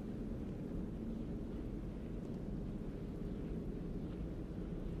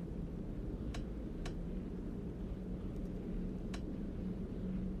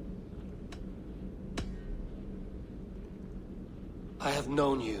 I have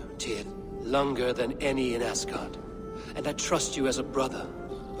known you, Tyr, longer than any in Asgard. And I trust you as a brother,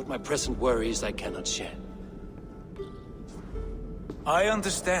 but my present worries I cannot share. I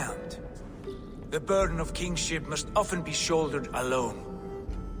understand. The burden of kingship must often be shouldered alone.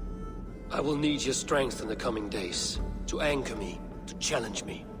 I will need your strength in the coming days. To anchor me, to challenge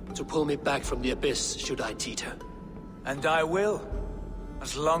me, to pull me back from the abyss should I teeter. And I will,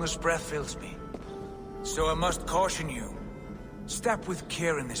 as long as breath fills me. So I must caution you. Step with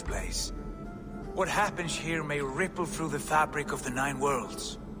care in this place. What happens here may ripple through the fabric of the Nine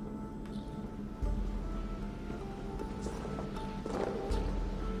Worlds.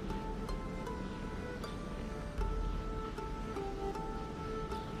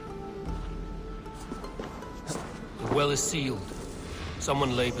 The well is sealed.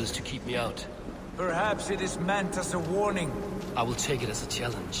 Someone labors to keep me out. Perhaps it is meant as a warning. I will take it as a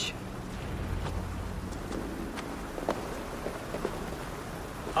challenge.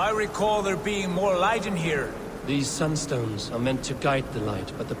 I recall there being more light in here. These sunstones are meant to guide the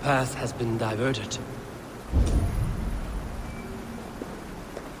light, but the path has been diverted.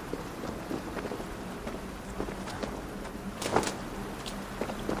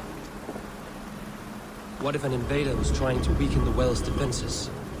 What if an invader was trying to weaken the well's defenses?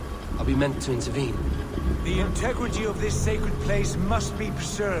 Are we meant to intervene? The integrity of this sacred place must be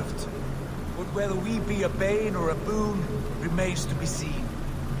preserved. But whether we be a bane or a boon remains to be seen.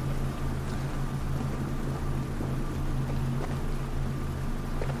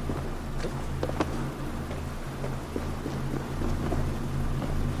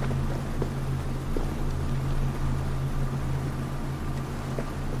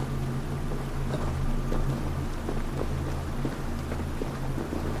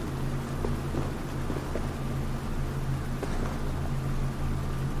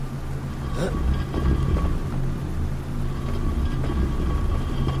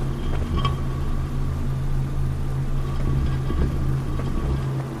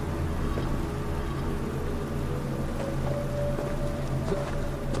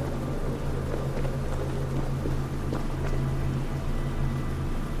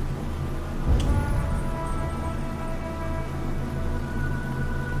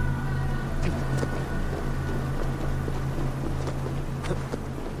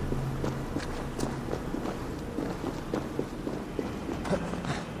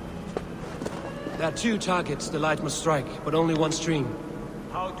 There are two targets the light must strike, but only one stream.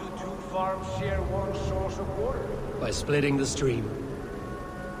 How do two farms share one source of water? By splitting the stream.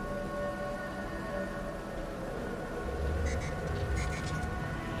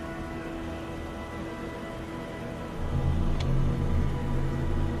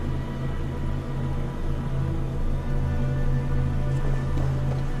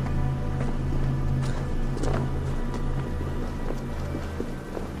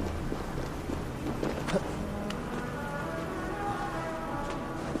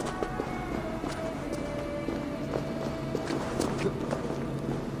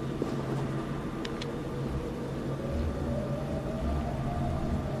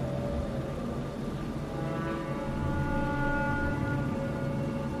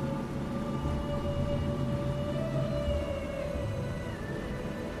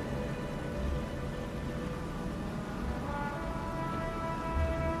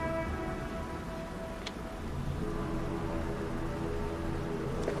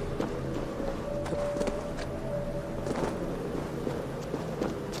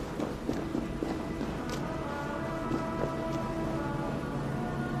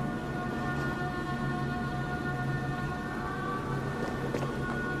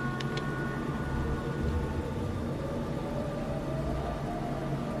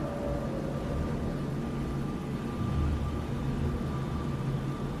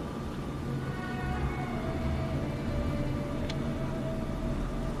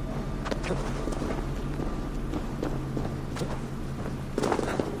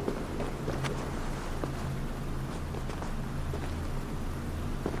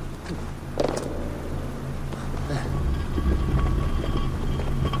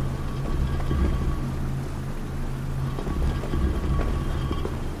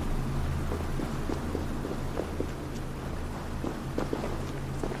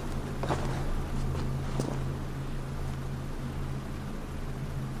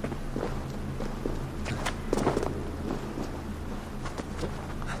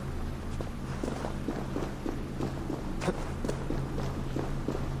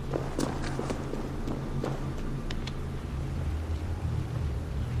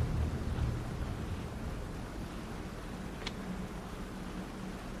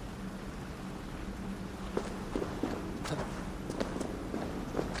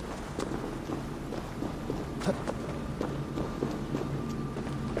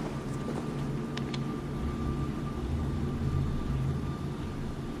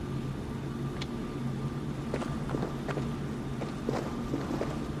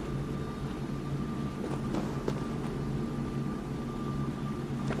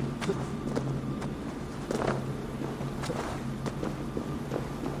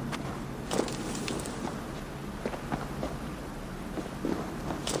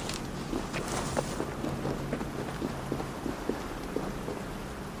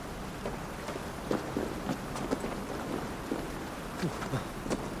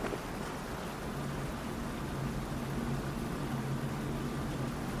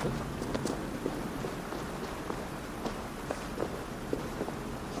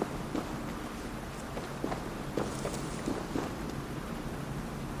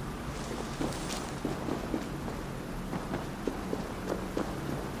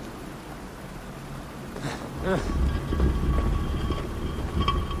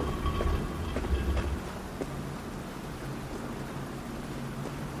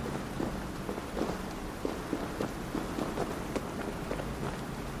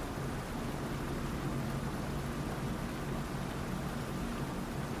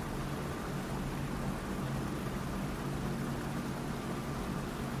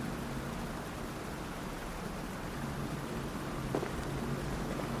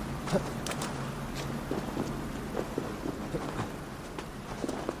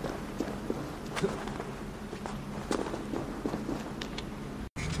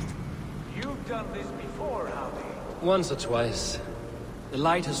 Once or twice. The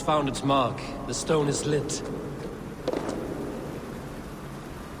light has found its mark. The stone is lit.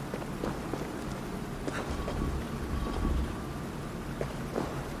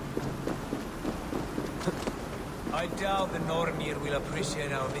 I doubt the Nornir will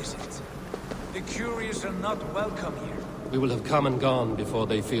appreciate our visit. The curious are not welcome here. We will have come and gone before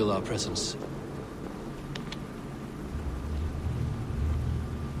they feel our presence.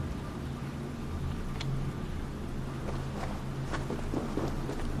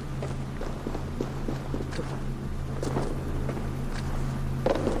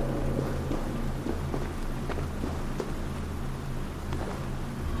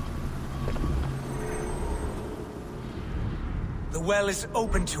 The well is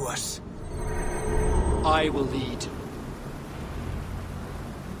open to us. I will lead.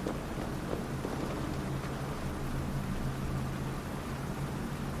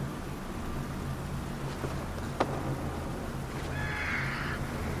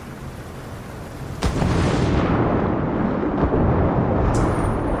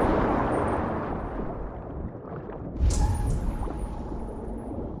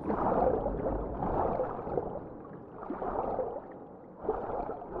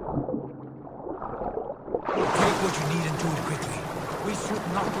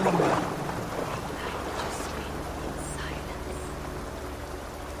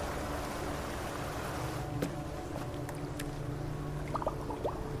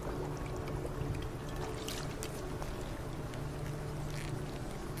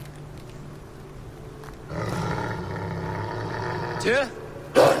 Tyr?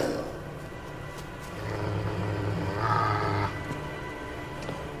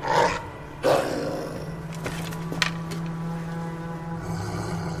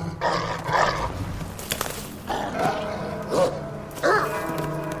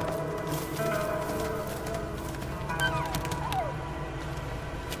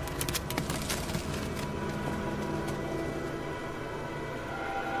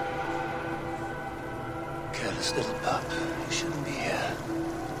 Careless little pup. You shouldn't be here.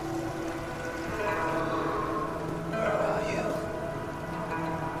 Where are you?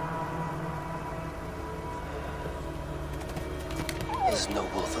 There's no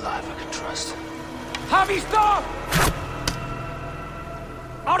wolf alive I can trust. Harvey, stop!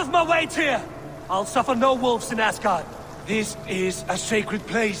 Out of my way, Tyr! I'll suffer no wolves in Asgard. This is a sacred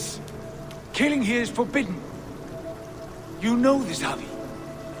place. Killing here is forbidden. You know this, Harvey.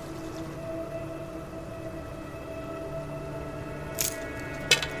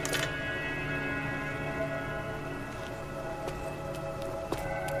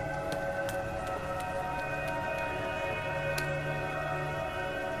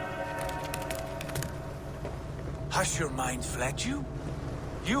 Has your mind fled you?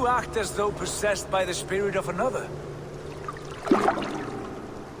 You act as though possessed by the spirit of another.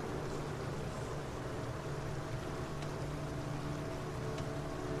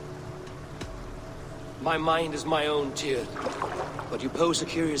 My mind is my own, Tyr. But you pose a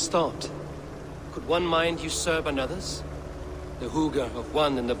curious thought. Could one mind usurp another's? The hugger of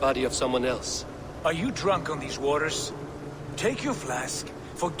one in the body of someone else. Are you drunk on these waters? Take your flask,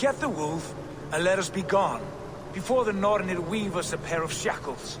 forget the wolf, and let us be gone, before the Nornir weave us a pair of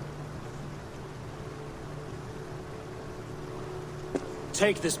shackles.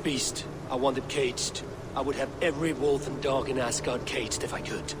 Take this beast. I want it caged. I would have every wolf and dog in Asgard caged if I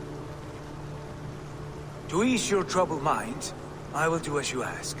could. To ease your troubled mind, I will do as you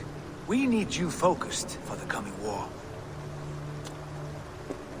ask. We need you focused for the coming war.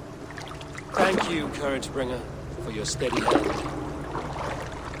 Thank you, Courage Bringer, for your steady hand.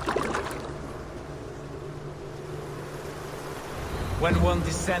 When one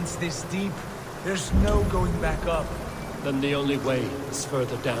descends this deep, there's no going back up. Then the only way is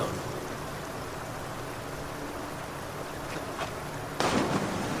further down.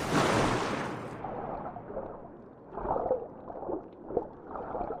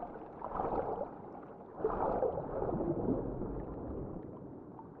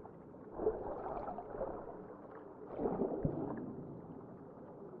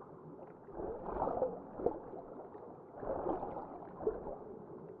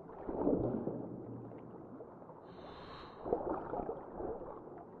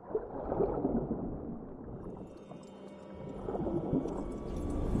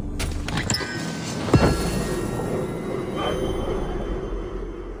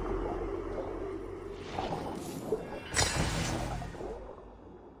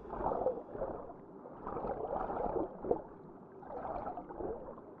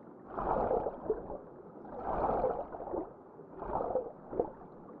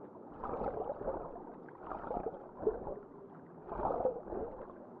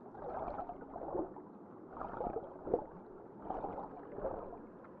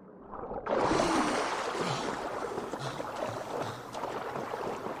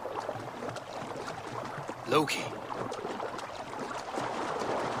 Loki.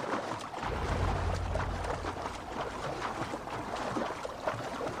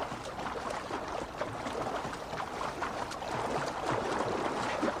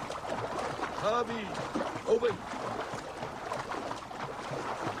 Harvey, over.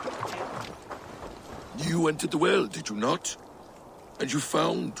 You entered the well, did you not? And you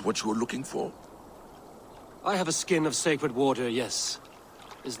found what you were looking for? I have a skin of sacred water, yes.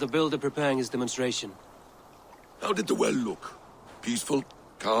 Is the builder preparing his demonstration? How did the well look? Peaceful?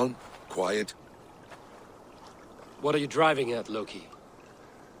 Calm? Quiet? What are you driving at, Loki?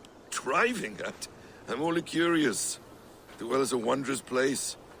 Driving at? I'm only curious. The well is a wondrous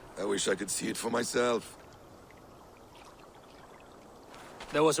place. I wish I could see it for myself.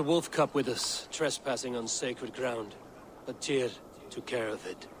 There was a wolf cub with us, trespassing on sacred ground. But Tyr took care of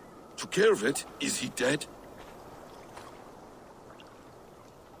it. Took care of it? Is he dead?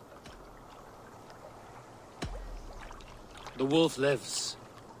 The wolf lives,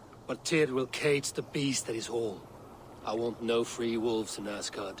 but Tyr will cage the beast at his home. I want no free wolves in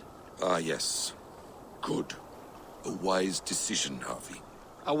Asgard. Ah, yes. Good. A wise decision, Harvey.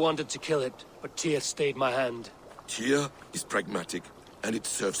 I wanted to kill it, but Tyr stayed my hand. Tyr is pragmatic, and it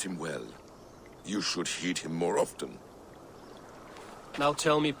serves him well. You should heed him more often. Now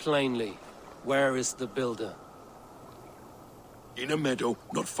tell me plainly, where is the builder? In a meadow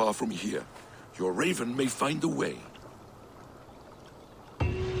not far from here. Your raven may find the way.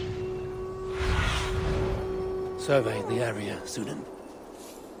 Survey the area, Sudan.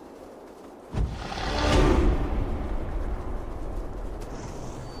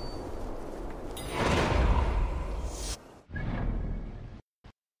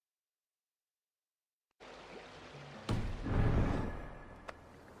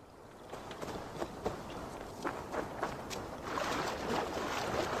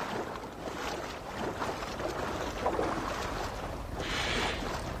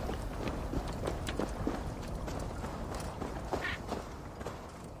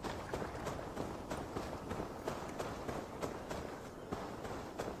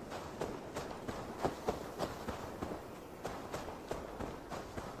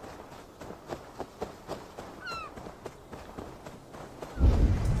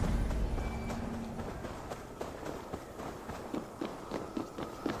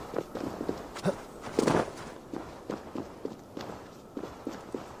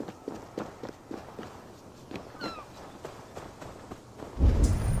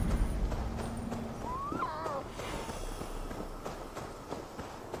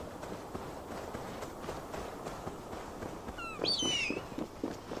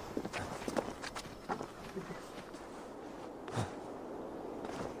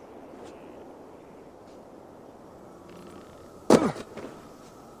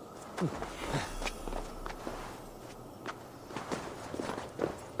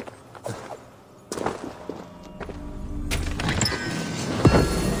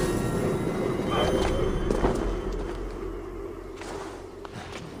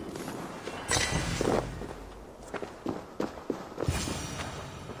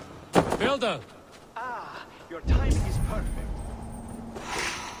 Builder! Ah, your timing is perfect.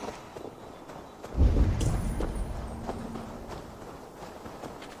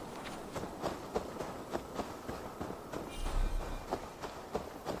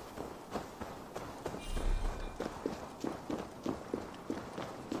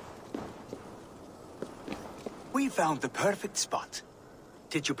 We found the perfect spot.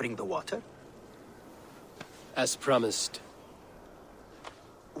 Did you bring the water? As promised.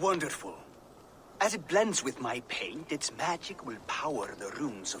 Wonderful. As it blends with my paint, its magic will power the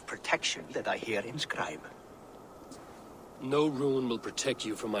runes of protection that I here inscribe. No rune will protect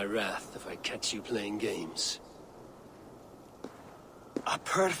you from my wrath if I catch you playing games. A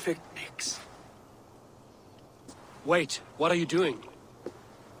perfect mix. Wait, what are you doing?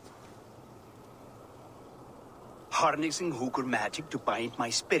 Harnessing Hooker magic to bind my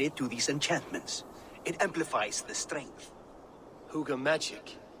spirit to these enchantments. It amplifies the strength. Hooker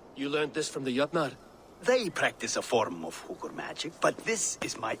magic? You learned this from the Jötnar? They practice a form of Hooker magic, but this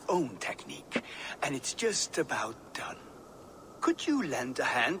is my own technique, and it's just about done. Could you lend a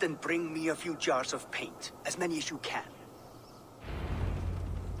hand and bring me a few jars of paint? As many as you can.